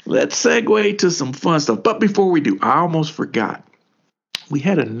 Let's segue to some fun stuff. But before we do, I almost forgot. We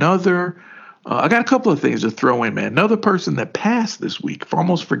had another, I got a couple of things to throw in, man. Another person that passed this week.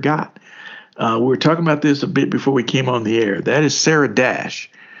 Almost forgot. We were talking about this a bit before we came on the air. That is Sarah Dash.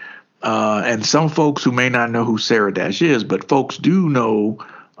 And some folks who may not know who Sarah Dash is, but folks do know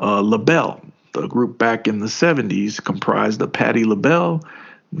LaBelle, the group back in the 70s comprised of Patti LaBelle,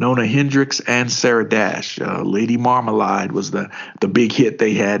 Nona Hendryx, and Sarah Dash. Lady Marmalade was the big hit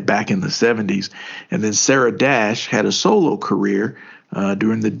they had back in the 70s. And then Sarah Dash had a solo career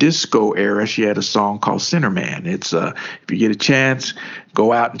during the disco era. She had a song called Sinner Man. It's if you get a chance,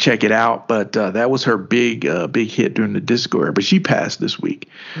 go out and check it out. But that was her big hit during the disco era. But she passed this week.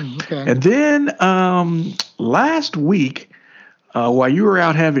 Okay. And then last week, while you were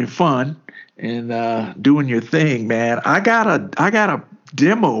out having fun and doing your thing, man, I got a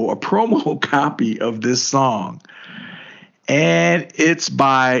promo copy of this song, and it's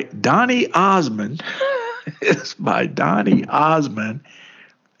by Donny Osmond. It's by Donny Osmond,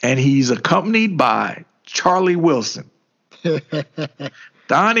 and he's accompanied by Charlie Wilson.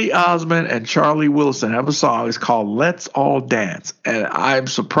 Donny Osmond and Charlie Wilson have a song. It's called Let's All Dance, and I'm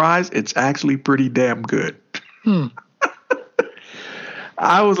surprised it's actually pretty damn good.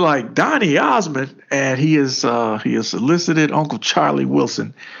 I was like, Donny Osmond, and he has solicited Uncle Charlie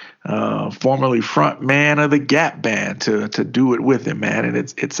Wilson, formerly front man of the Gap Band, to do it with him, man, and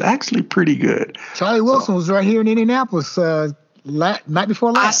it's actually pretty good. Charlie Wilson was right here in Indianapolis night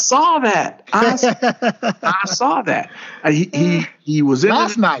before last. I saw that. I saw that. He was in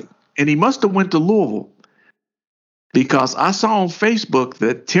last night, and he must have went to Louisville, because I saw on Facebook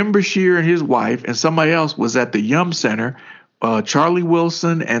that Tim Bashir and his wife and somebody else was at the Yum Center. Charlie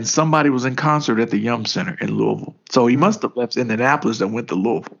Wilson and somebody was in concert at the Yum Center in Louisville. So he must have left Indianapolis and went to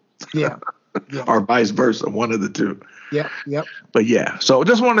Louisville. Yeah. Or vice versa, one of the two. Yep. But yeah, so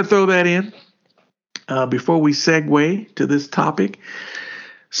just wanted to throw that in before we segue to this topic.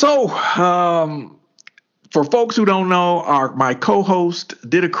 So for folks who don't know, my co-host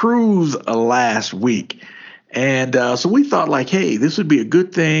did a cruise last week. And so we thought like, hey, this would be a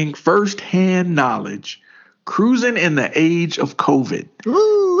good thing, first-hand knowledge. Cruising in the age of COVID.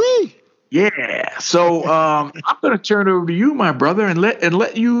 Ooh-wee. Yeah. So I'm going to turn it over to you, my brother, and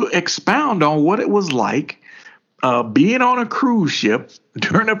let you expound on what it was like being on a cruise ship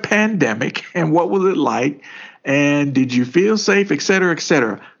during a pandemic, and what was it like, and did you feel safe, et cetera, et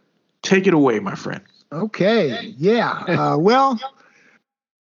cetera. Take it away, my friend. Okay. Yeah. Well,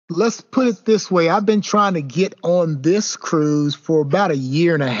 let's put it this way. I've been trying to get on this cruise for about a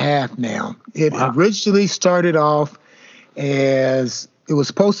year and a half now. It originally started off as it was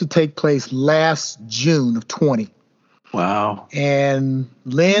supposed to take place last June of 20. Wow. And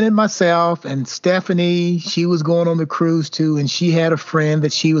Lynn and myself and Stephanie, she was going on the cruise too, and she had a friend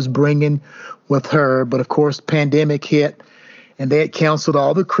that she was bringing with her. But of course, pandemic hit, and they had canceled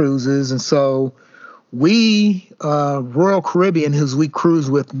all the cruises. And so we, Royal Caribbean, who we cruise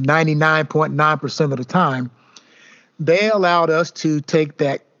with 99.9% of the time, they allowed us to take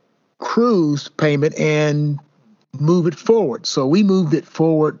that cruise payment and move it forward. So we moved it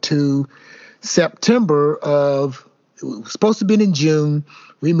forward to September of, it was supposed to be in June.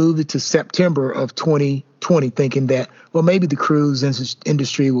 We moved it to September of 2020, thinking that, well, maybe the cruise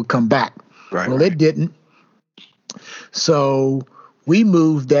industry would come back. Well, it didn't. So we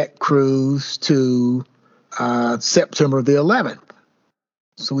moved that cruise to September the 11th.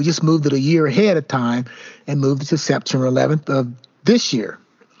 So we just moved it a year ahead of time and moved it to September 11th of this year.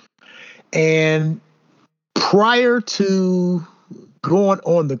 And prior to going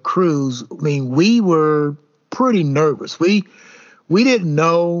on the cruise, I mean, we were pretty nervous. We didn't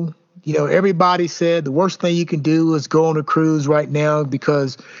know, everybody said the worst thing you can do is go on a cruise right now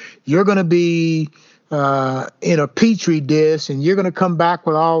because you're going to be in a petri dish and you're going to come back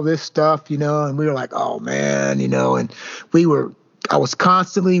with all this stuff, and we were like, oh man, and I was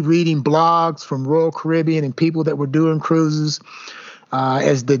constantly reading blogs from Royal Caribbean and people that were doing cruises.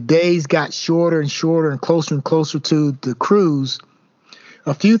 as the days got shorter and shorter and closer to the cruise,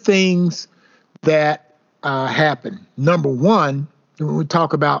 a few things that happened. Number one, when we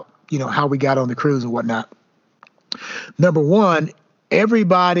talk about, how we got on the cruise and whatnot. Number one,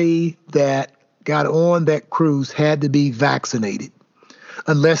 everybody that got on that cruise had to be vaccinated,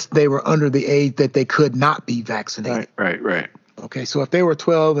 unless they were under the age that they could not be vaccinated. Right. Okay, so if they were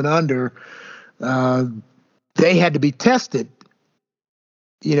 12 and under, they had to be tested,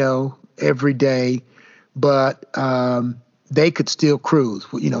 every day, but they could still cruise.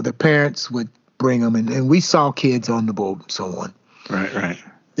 Their parents would bring them, and we saw kids on the boat and so on. Right.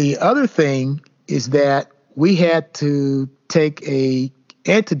 The other thing is that we had to take a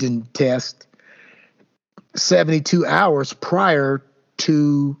antigen test 72 hours prior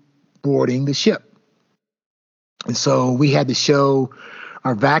to boarding the ship. And so we had to show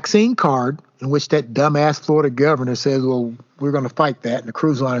our vaccine card, in which that dumbass Florida governor says, well, we're going to fight that. And the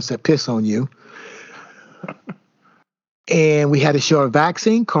cruise liner said, piss on you. And we had to show a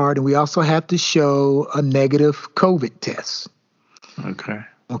vaccine card, and we also had to show a negative COVID test.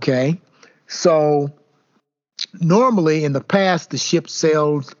 Okay. So normally in the past, the ship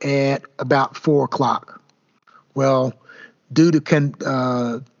sailed at about 4:00. Well, due to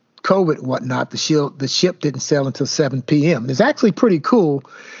COVID and whatnot, the ship didn't sail until 7 p.m. It's actually pretty cool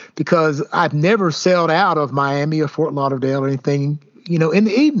because I've never sailed out of Miami or Fort Lauderdale or anything, in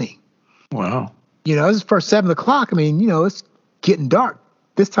the evening. Wow. It's for 7 o'clock. I mean, it's getting dark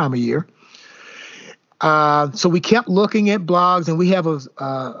this time of year. So we kept looking at blogs, and we have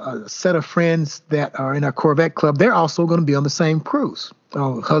a set of friends that are in our Corvette club. They're also going to be on the same cruise,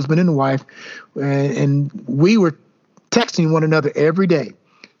 husband and wife. And we were texting one another every day.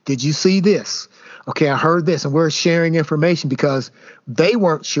 Did you see this? Okay, I heard this. And we're sharing information because they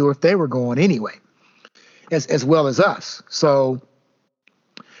weren't sure if they were going anyway, as well as us. So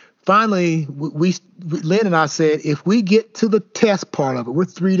finally, Lynn and I said, if we get to the test part of it, we're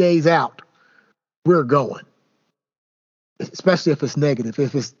 3 days out, we're going, especially if it's negative.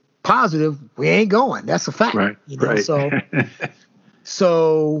 If it's positive, we ain't going. That's a fact. Right.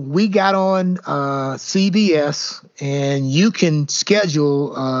 So we got on CBS, and you can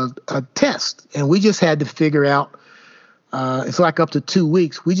schedule a test. And we just had to figure out, it's like up to 2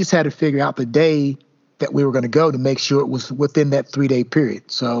 weeks. We just had to figure out the day that we were going to go to make sure it was within that 3 day period.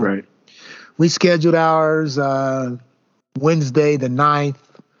 So we scheduled ours Wednesday the 9th.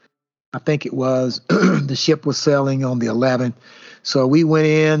 I think it was. The ship was sailing on the 11th. So we went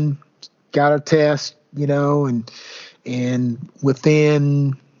in, got our test, and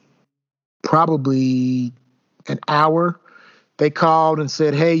within probably an hour, they called and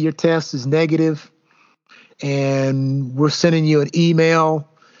said, hey, your test is negative, and we're sending you an email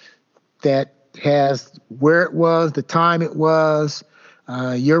that has where it was, the time it was,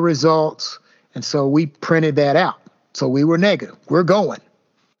 your results. And so we printed that out. So we were negative. We're going.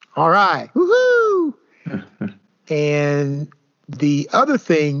 All right. Woohoo! And the other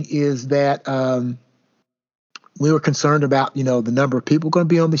thing is that we were concerned about, the number of people going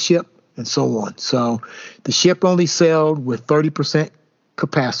to be on the ship and so on. So the ship only sailed with 30%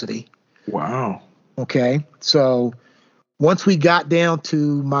 capacity. Wow. Okay. So once we got down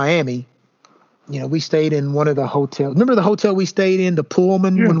to Miami, we stayed in one of the hotels. Remember the hotel we stayed in, the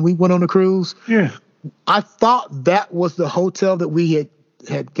Pullman, when we went on the cruise? Yeah. I thought that was the hotel that we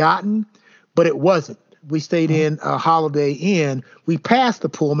had gotten, but it wasn't. We stayed in a Holiday Inn. We passed the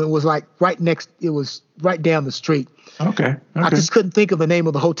Pullman. It was like it was right down the street. Okay. I just couldn't think of the name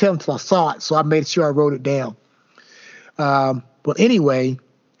of the hotel until I saw it, so I made sure I wrote it down. But anyway,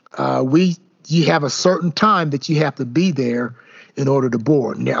 you have a certain time that you have to be there in order to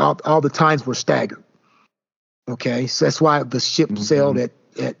board. And all the times were staggered. Okay, so that's why the ship sailed at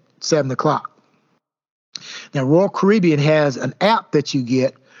 7 o'clock. Now, Royal Caribbean has an app that you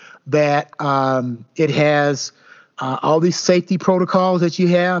get that it has all these safety protocols that you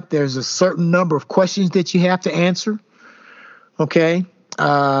have. There's a certain number of questions that you have to answer, okay,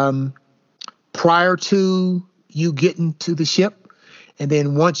 prior to you getting to the ship. And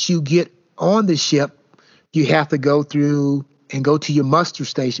then once you get on the ship, you have to go through and go to your muster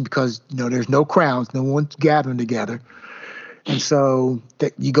station because, there's no crowds, no one's gathering together. And so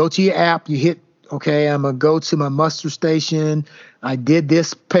that you go to your app, you hit, okay, I'm going to go to my muster station. I did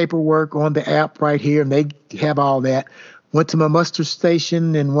this paperwork on the app right here, and they have all that. Went to my muster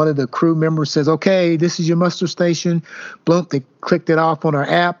station, and one of the crew members says, okay, this is your muster station. Bloom, they clicked it off on our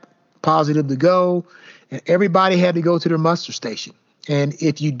app, positive to go. And everybody had to go to their muster station. And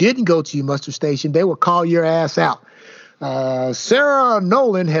if you didn't go to your muster station, they would call your ass out. Sarah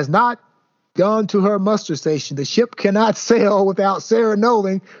Nolan has not gone to her muster station. The ship cannot sail without Sarah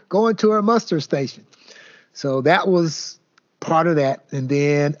Nolan going to her muster station. So that was part of that. And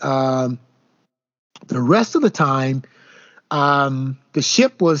then the rest of the time, the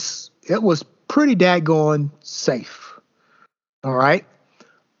ship was pretty daggone safe. All right.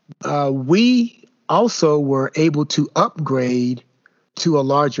 We also were able to upgrade to a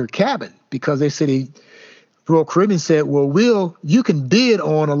larger cabin because they said Royal Caribbean said, well, you can bid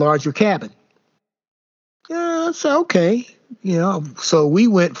on a larger cabin. Yeah, I said, okay. So we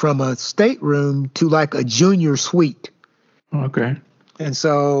went from a stateroom to like a junior suite. Okay. And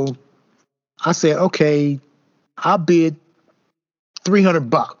so I said, okay, I'll bid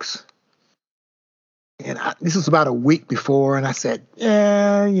 $300. And this was about a week before. And I said,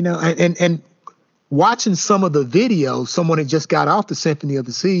 yeah, and watching some of the videos, someone had just got off the Symphony of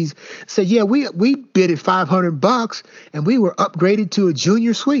the Seas, said, yeah, we bid at $500 and we were upgraded to a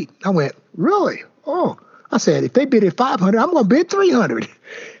junior suite. I went, really? Oh, I said, if they bid at $500, I'm going to bid $300.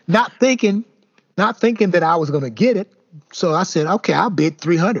 Not thinking that I was going to get it. So I said, okay, I'll bid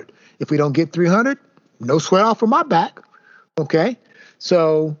 $300. If we don't get $300, no sweat off of my back. Okay.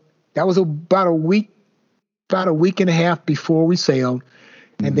 So that was about a week and a half before we sailed.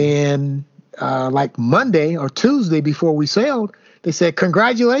 Mm-hmm. And then like Monday or Tuesday before we sailed, they said,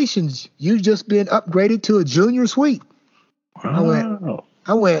 congratulations, you've just been upgraded to a junior suite. Wow.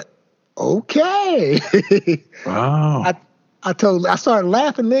 I went, okay. Wow. I started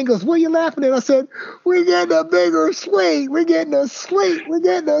laughing. Then goes, what are you laughing at? I said, we're getting a bigger suite. We're getting a suite. We're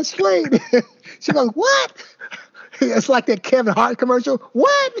getting a suite. She goes, what? It's like that Kevin Hart commercial.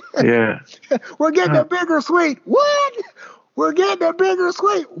 What? Yeah. We're getting a bigger suite. What? We're getting a bigger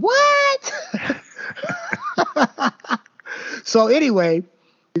suite. What? So anyway,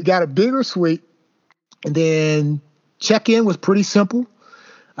 we got a bigger suite. And then check-in was pretty simple.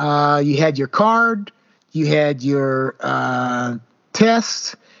 You had your card. You had your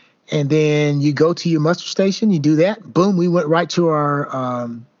test. And then you go to your muster station. You do that. Boom, we went right to our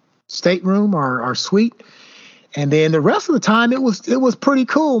stateroom, our suite. And then the rest of the time, it was pretty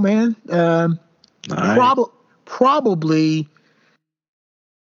cool, man. Nice. Probably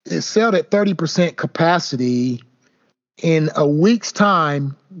it sailed at 30% capacity. In a week's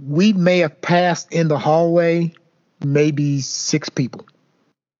time, we may have passed in the hallway maybe 6 people.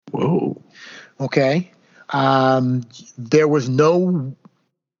 Whoa. Okay. There was no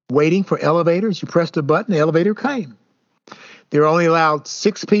waiting for elevators. You pressed a button, the elevator came. They were only allowed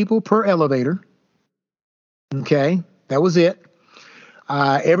 6 people per elevator. Okay, that was it.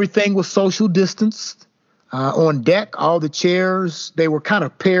 Everything was social distanced. On deck, all the chairs, they were kind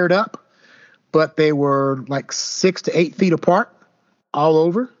of paired up, but they were like 6 to 8 feet apart all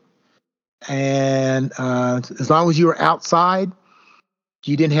over. And as long as you were outside,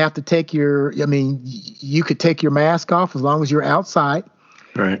 you didn't have to take you could take your mask off as long as you're outside.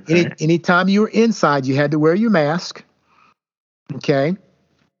 Right. Anytime you were inside, you had to wear your mask. Okay.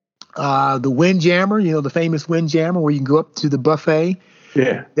 The Windjammer, the famous Windjammer where you can go up to the buffet.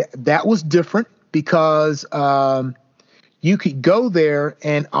 Yeah. That was different because you could go there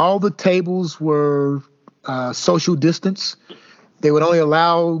and all the tables were social distance. They would only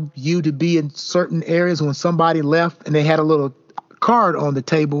allow you to be in certain areas when somebody left, and they had a little card on the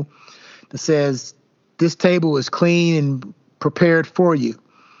table that says, this table is clean and prepared for you.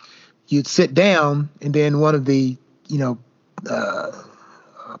 You'd sit down, and then one of the,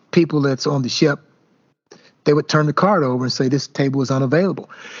 people that's on the ship, they would turn the card over and say, this table is unavailable.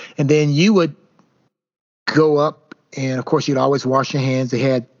 And then you would go up, and of course, you'd always wash your hands. They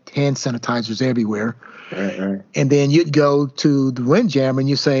had hand sanitizers everywhere. Right. And then you'd go to the Windjammer and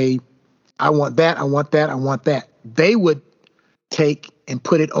you say, I want that, I want that, I want that. They would take and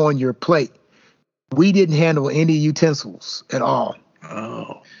put it on your plate. We didn't handle any utensils at all.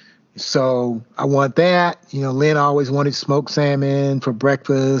 Oh. So I want that. Lynn always wanted smoked salmon for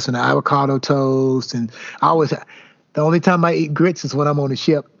breakfast and avocado toast. And the only time I eat grits is when I'm on the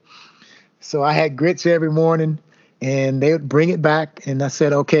ship. So I had grits every morning, and they would bring it back. And I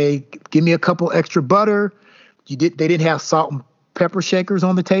said, okay, give me a couple extra butter. They didn't have salt and pepper shakers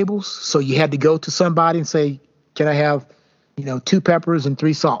on the tables. So you had to go to somebody and say, can I have, 2 peppers and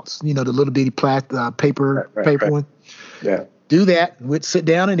 3 salts, the little bitty paper one. Yeah. Do that. We'd sit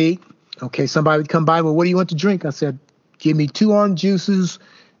down and eat. Okay, somebody would come by. Well, what do you want to drink? I said, give me 2 orange juices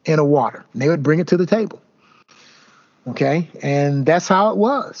and a water. And they would bring it to the table. Okay, and that's how it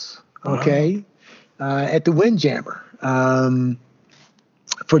was. Okay, at the Windjammer.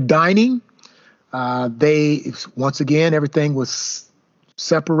 For dining, once again, everything was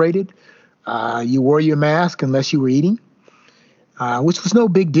separated. You wore your mask unless you were eating. which was no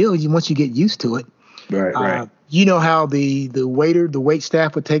big deal once you get used to it. Right. You know how the wait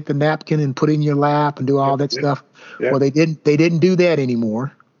staff would take the napkin and put it in your lap and do all that stuff. Yep. Well, they didn't do that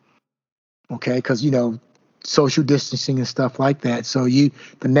anymore. Okay, because social distancing and stuff like that. So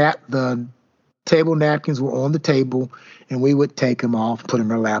the table napkins were on the table, and we would take them off, put them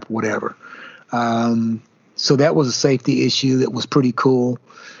in our lap, whatever. So that was a safety issue that was pretty cool.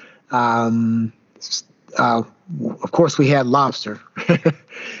 Of course, we had lobster.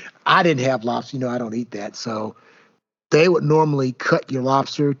 I didn't have lobster. I don't eat that. So they would normally cut your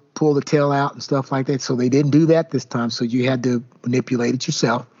lobster, pull the tail out and stuff like that. So they didn't do that this time. So you had to manipulate it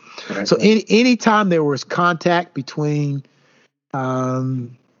yourself. Right. So any time there was contact between, the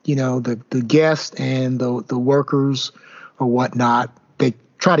guest and the workers or whatnot, they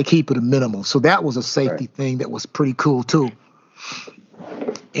try to keep it a minimal. So that was a safety thing that was pretty cool too.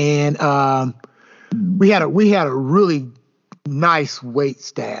 And we had a really nice wait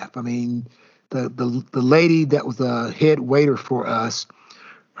staff. I mean, the lady that was the head waiter for us,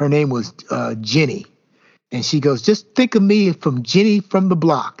 her name was Jenny. And she goes, just think of me from Jenny from the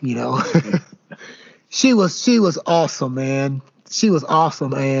block, She was awesome, man. She was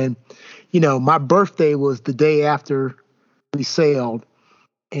awesome. And, my birthday was the day after we sailed.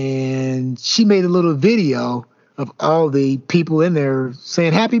 And she made a little video of all the people in there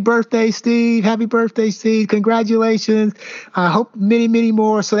saying, happy birthday, Steve. Happy birthday, Steve. Congratulations. I hope many, many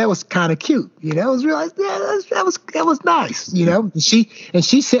more. So that was kind of cute. It was real. That was nice, And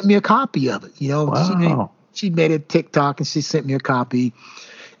she sent me a copy of it, Wow. She made a TikTok and she sent me a copy.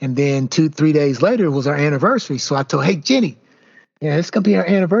 And then 2-3 days later was our anniversary. So I told, hey, Jenny, it's going to be our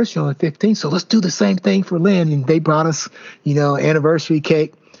anniversary on the 15th. So let's do the same thing for Lynn. And they brought us, anniversary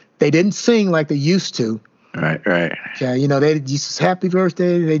cake. They didn't sing like they used to. Right. Yeah, they just happy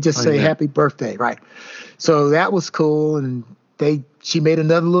birthday. They just say happy birthday. Right. So that was cool. And she made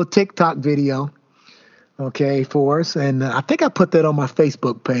another little TikTok video. Okay, for us, and I think I put that on my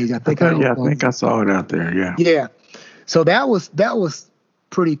Facebook page. I think I saw it out there. Yeah. Yeah. So that was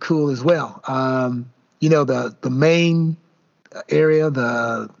pretty cool as well. The main area,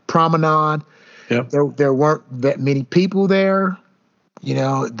 the promenade. Yep. There weren't that many people there.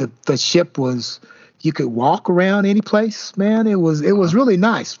 The ship was. You could walk around any place, man. It was really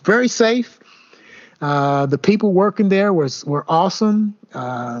nice, very safe. The people working there were awesome.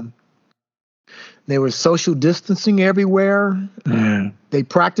 There was social distancing everywhere. Yeah. They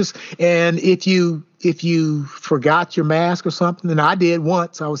practiced, and if you forgot your mask or something, and I did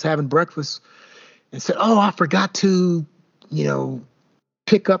once, I was having breakfast and said, "Oh, I forgot to,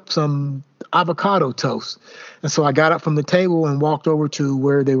 pick up some avocado toast." And so I got up from the table and walked over to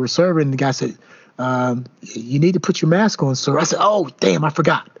where they were serving. And the guy said, "You need to put your mask on, sir." I said, "Oh, damn, I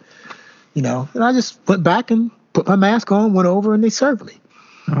forgot." And I just went back and put my mask on, went over, and they served me.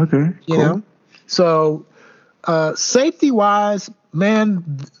 Okay. Cool. So, safety-wise,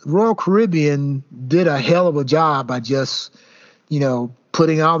 man, Royal Caribbean did a hell of a job by just,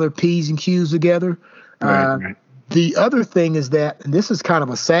 putting all their P's and Q's together. Right. The other thing is that, and this is kind of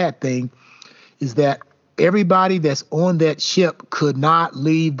a sad thing, is that everybody that's on that ship could not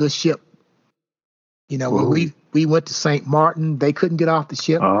leave the ship. When we went to St. Martin, they couldn't get off the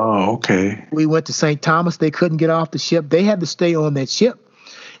ship. Oh, okay. We went to St. Thomas, they couldn't get off the ship. They had to stay on that ship.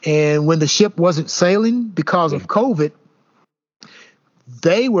 And when the ship wasn't sailing because of COVID,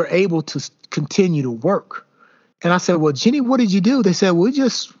 they were able to continue to work. And I said, well, Jenny, what did you do? They said, we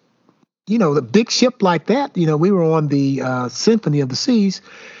just, the big ship like that, we were on the Symphony of the Seas.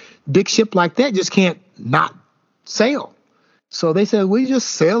 Big ship like that just can't not sail. So they said, we just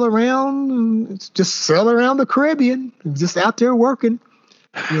sail around the Caribbean, just out there working,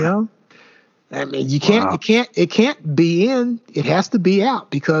 I mean, it can't be in. It has to be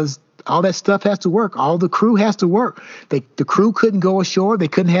out because all that stuff has to work. All the crew has to work. The crew couldn't go ashore. They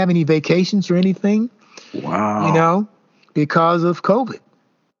couldn't have any vacations or anything. Wow. Because of COVID.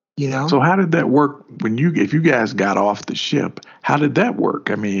 So how did that work if you guys got off the ship? How did that work?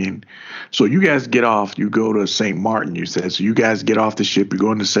 I mean, so you guys get off, you go to St. Martin, you said. So you guys get off the ship, you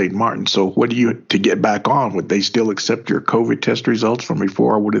go into St. Martin. So to get back on, would they still accept your COVID test results from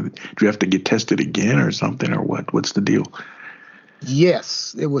before? Or do you have to get tested again or something or what? What's the deal?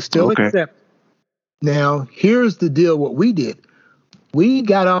 Yes, it was still accepted. Now, here's the deal. What we did, we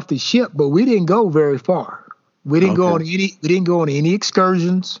got off the ship, but we didn't go very far. We didn't go on any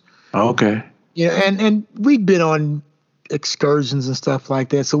excursions. Okay. And we'd been on excursions and stuff like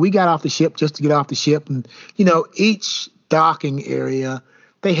that. So we got off the ship just to get off the ship. And, each docking area,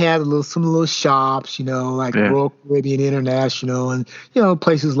 they had some little shops, like Royal Caribbean International and,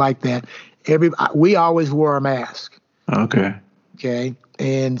 places like that. We always wore a mask. Okay. Okay.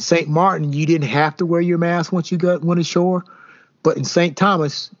 And St. Martin, you didn't have to wear your mask once you went ashore, but in St.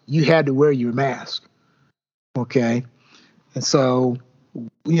 Thomas, you had to wear your mask. Okay. And so,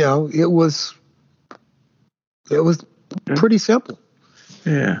 it was pretty simple.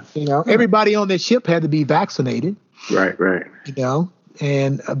 Yeah. Everybody on that ship had to be vaccinated. Right.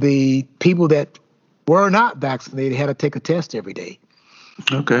 And the people that were not vaccinated had to take a test every day.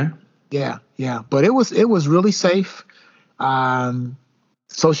 Okay. Yeah. But it was really safe.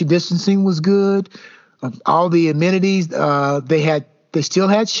 Social distancing was good. All the amenities, they still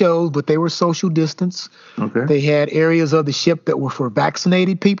had shows, but they were social distance. Okay. They had areas of the ship that were for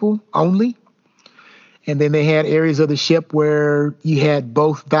vaccinated people only. And then they had areas of the ship where you had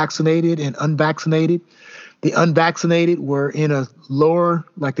both vaccinated and unvaccinated. The unvaccinated were in the lower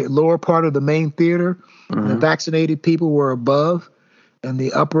part of the main theater. And the vaccinated people were above and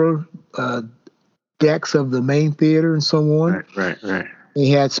the upper decks of the main theater and so on. Right. They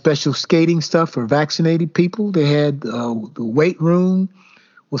had special skating stuff for vaccinated people. They had the weight room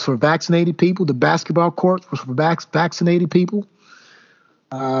was for vaccinated people. The basketball court was for vaccinated people.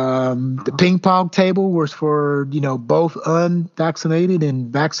 The ping pong table was for, both unvaccinated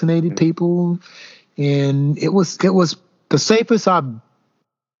and vaccinated people. And it was the safest I've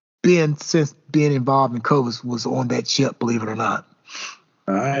been since being involved in COVID was on that ship, believe it or not.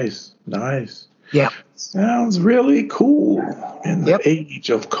 Nice. Yeah. Sounds really cool in the age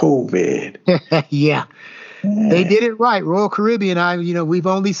of COVID. Yeah. They did it right. Royal Caribbean, we've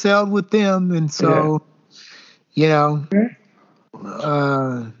only sailed with them. And so, in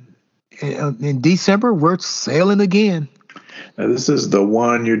December, we're sailing again. Now, this is the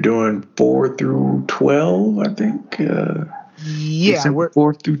one you're doing 4 through 12, I think. We're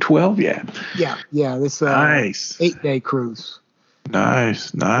 4 through 12. Yeah. This nice 8-day cruise.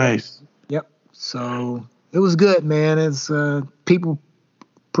 Nice. Yep. So it was good, man. It's people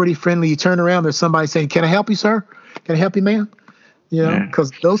pretty friendly. You turn around, there's somebody saying, "Can I help you, sir? Can I help you, ma'am?"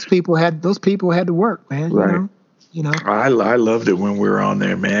 Because those people had to work, man. Right. I loved it when we were on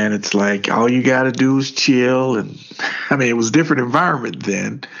there, man. It's like all you got to do is chill, and I mean, it was a different environment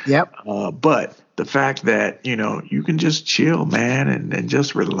then. Yep. But the fact that you can just chill, man, and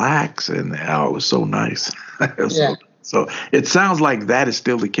just relax, and it was so nice. So it sounds like that is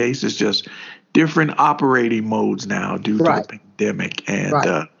still the case. It's just different operating modes now due to the pandemic, and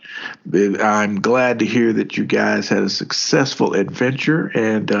I'm glad to hear that you guys had a successful adventure,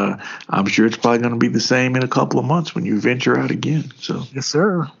 and I'm sure it's probably going to be the same in a couple of months when you venture out again. So yes,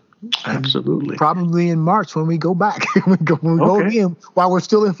 sir. Absolutely. And probably in March when we go back, when we go again while we're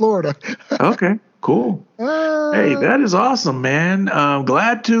still in Florida. Okay, cool. Hey, that is awesome, man. I'm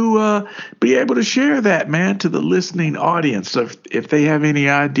glad to be able to share that, man, to the listening audience. So if they have any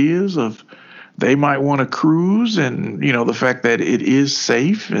ideas of they might want to cruise, and the fact that it is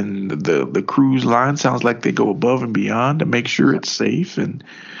safe, and the cruise line sounds like they go above and beyond to make sure it's safe. And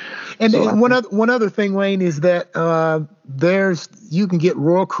so one other thing, Wayne, is that you can get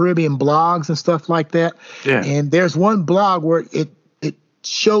Royal Caribbean blogs and stuff like that. Yeah. And there's one blog where it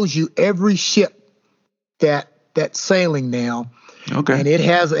shows you every ship that's sailing now. Okay. And it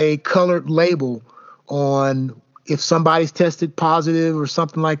has a colored label on if somebody's tested positive or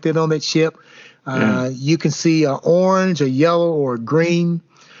something like that on that ship. You can see an orange, a yellow, or a green.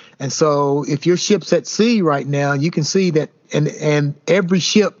 And so if your ship's at sea right now, you can see that, and every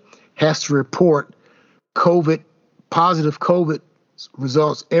ship has to report positive COVID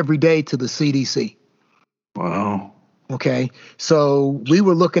results every day to the CDC. Wow. Okay. So we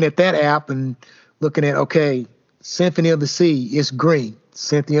were looking at that app and looking at, Symphony of the Sea is green.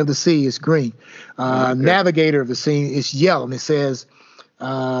 Symphony of the Sea is green. Navigator of the Sea is yellow, and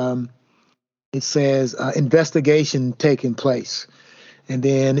it says investigation taking place. And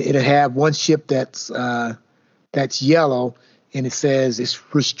then it'll have one ship that's yellow, and it says it's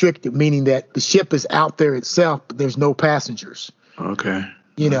restricted, meaning that the ship is out there itself, but there's no passengers. Okay.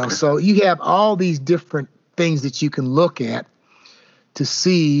 So you have all these different things that you can look at to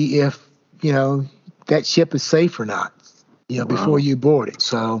see if, that ship is safe or not, before you board it.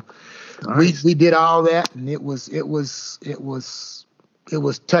 So nice. we did all that, and it was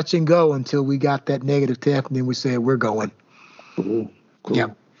touch and go until we got that negative test, and then we said we're going. Cool.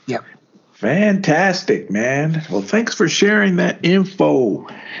 Yep. Fantastic, man. Well, thanks for sharing that info.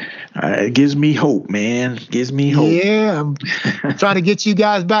 It gives me hope, man. Gives me hope. Yeah, I'm trying to get you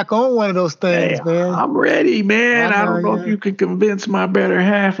guys back on one of those things, man. I'm ready, man. I don't know if you can convince my better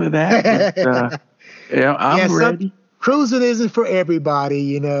half of that. But, I'm ready. Cruising isn't for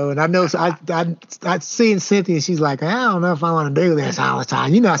everybody, and I know I seen Cynthia, she's like, I don't know if I want to do this all the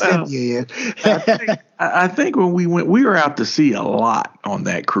time. Cynthia is. I think when we went, we were out to sea a lot on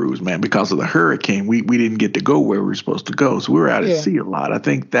that cruise, man, because of the hurricane. We didn't get to go where we were supposed to go, so we were out at sea a lot. I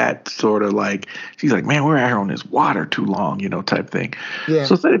think that sort of like, she's like, man, we're out here on this water too long, type thing. Yeah.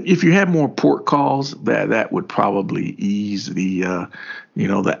 So if you had more port calls, that would probably ease the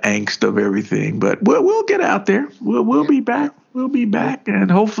the angst of everything. But we'll get out there. We'll be back. We'll be back, and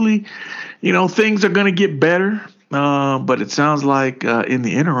hopefully, things are going to get better. But it sounds like in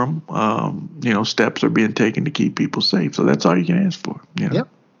the interim, steps are being taken to keep people safe. So that's all you can ask for. Yep,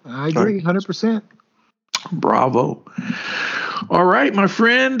 I agree, 100%. Bravo. All right, my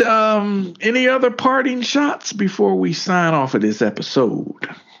friend. Any other parting shots before we sign off of this episode?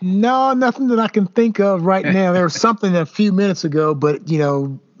 No, nothing that I can think of right now. There was something a few minutes ago, but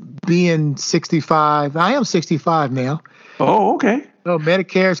being 65, I am 65 now. Oh, okay. So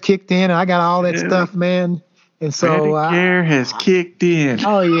Medicare's kicked in. I got all that stuff, man. And so Medicare has kicked in.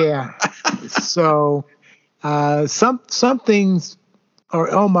 Oh yeah. So some things are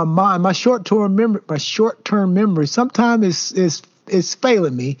on my mind. My short-term memory sometimes is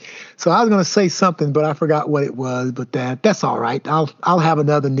failing me. So I was going to say something, but I forgot what it was. But that's all right. I'll have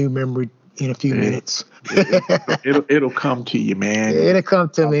another new memory in a few minutes. It'll come to you, man. It'll come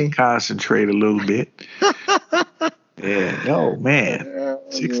to me. Concentrate a little bit. Yeah. Oh man.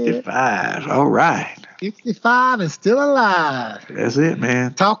 65. All right. 65 and still alive. That's it,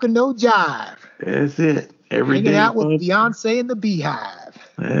 man. Talking no jive. That's it. Hanging out with Beyonce and the Beehive.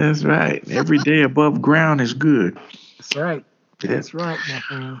 That's right. Every day above ground is good. That's right. That's right, my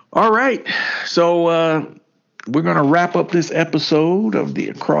friend. All right. So we're going to wrap up this episode of the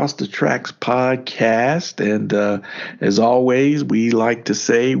Across the Tracks podcast. And as always, we like to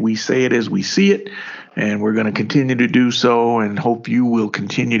say, we say it as we see it. And we're going to continue to do so, and hope you will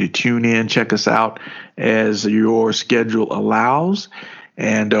continue to tune in, check us out as your schedule allows.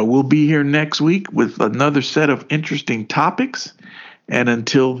 And we'll be here next week with another set of interesting topics. And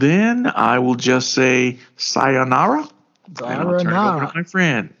until then, I will just say sayonara. Sayonara, my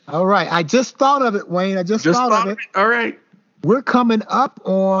friend. All right. I just thought of it, Wayne. I just thought of it. All right. We're coming up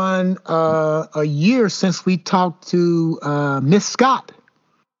on a year since we talked to Miss Scott.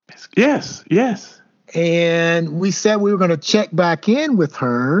 Yes. And we said we were going to check back in with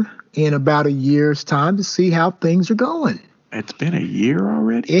her in about a year's time to see how things are going. It's been a year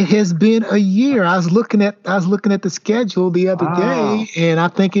already? It has been a year. I was looking at the schedule the other day, and I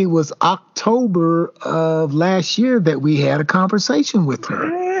think it was October of last year that we had a conversation with her.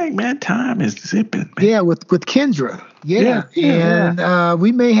 Dang, man, time is zipping, man. Yeah, with Kendra. Yeah.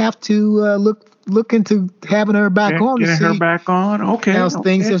 We may have to look into having her back on to see her back on. Okay. How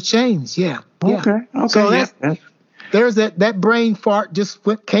things have changed. Yeah. Okay. So there's that brain fart just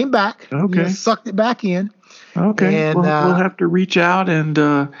came back. Okay. Sucked it back in. Okay. And we'll have to reach out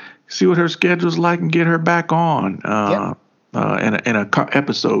and see what her schedule's like and get her back on in a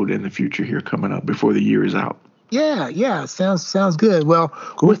episode in the future here coming up before the year is out. Yeah. Sounds good. Well,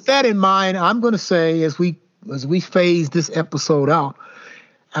 cool. With that in mind, I'm going to say as we phase this episode out,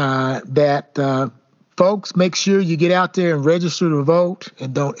 that folks, make sure you get out there and register to vote,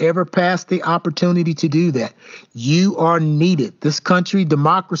 and don't ever pass the opportunity to do that. You are needed. This country,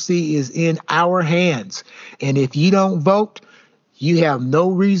 democracy is in our hands. And if you don't vote, you have no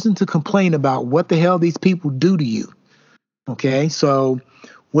reason to complain about what the hell these people do to you. Okay? So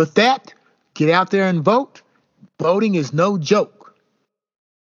with that, get out there and vote. Voting is no joke.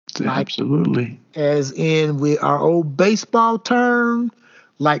 Absolutely. As in with our old baseball term,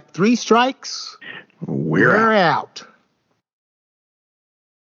 like 3 strikes, we're out.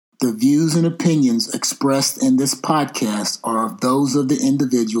 The views and opinions expressed in this podcast are of those of the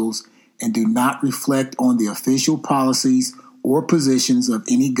individuals and do not reflect on the official policies or positions of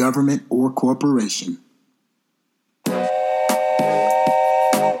any government or corporation.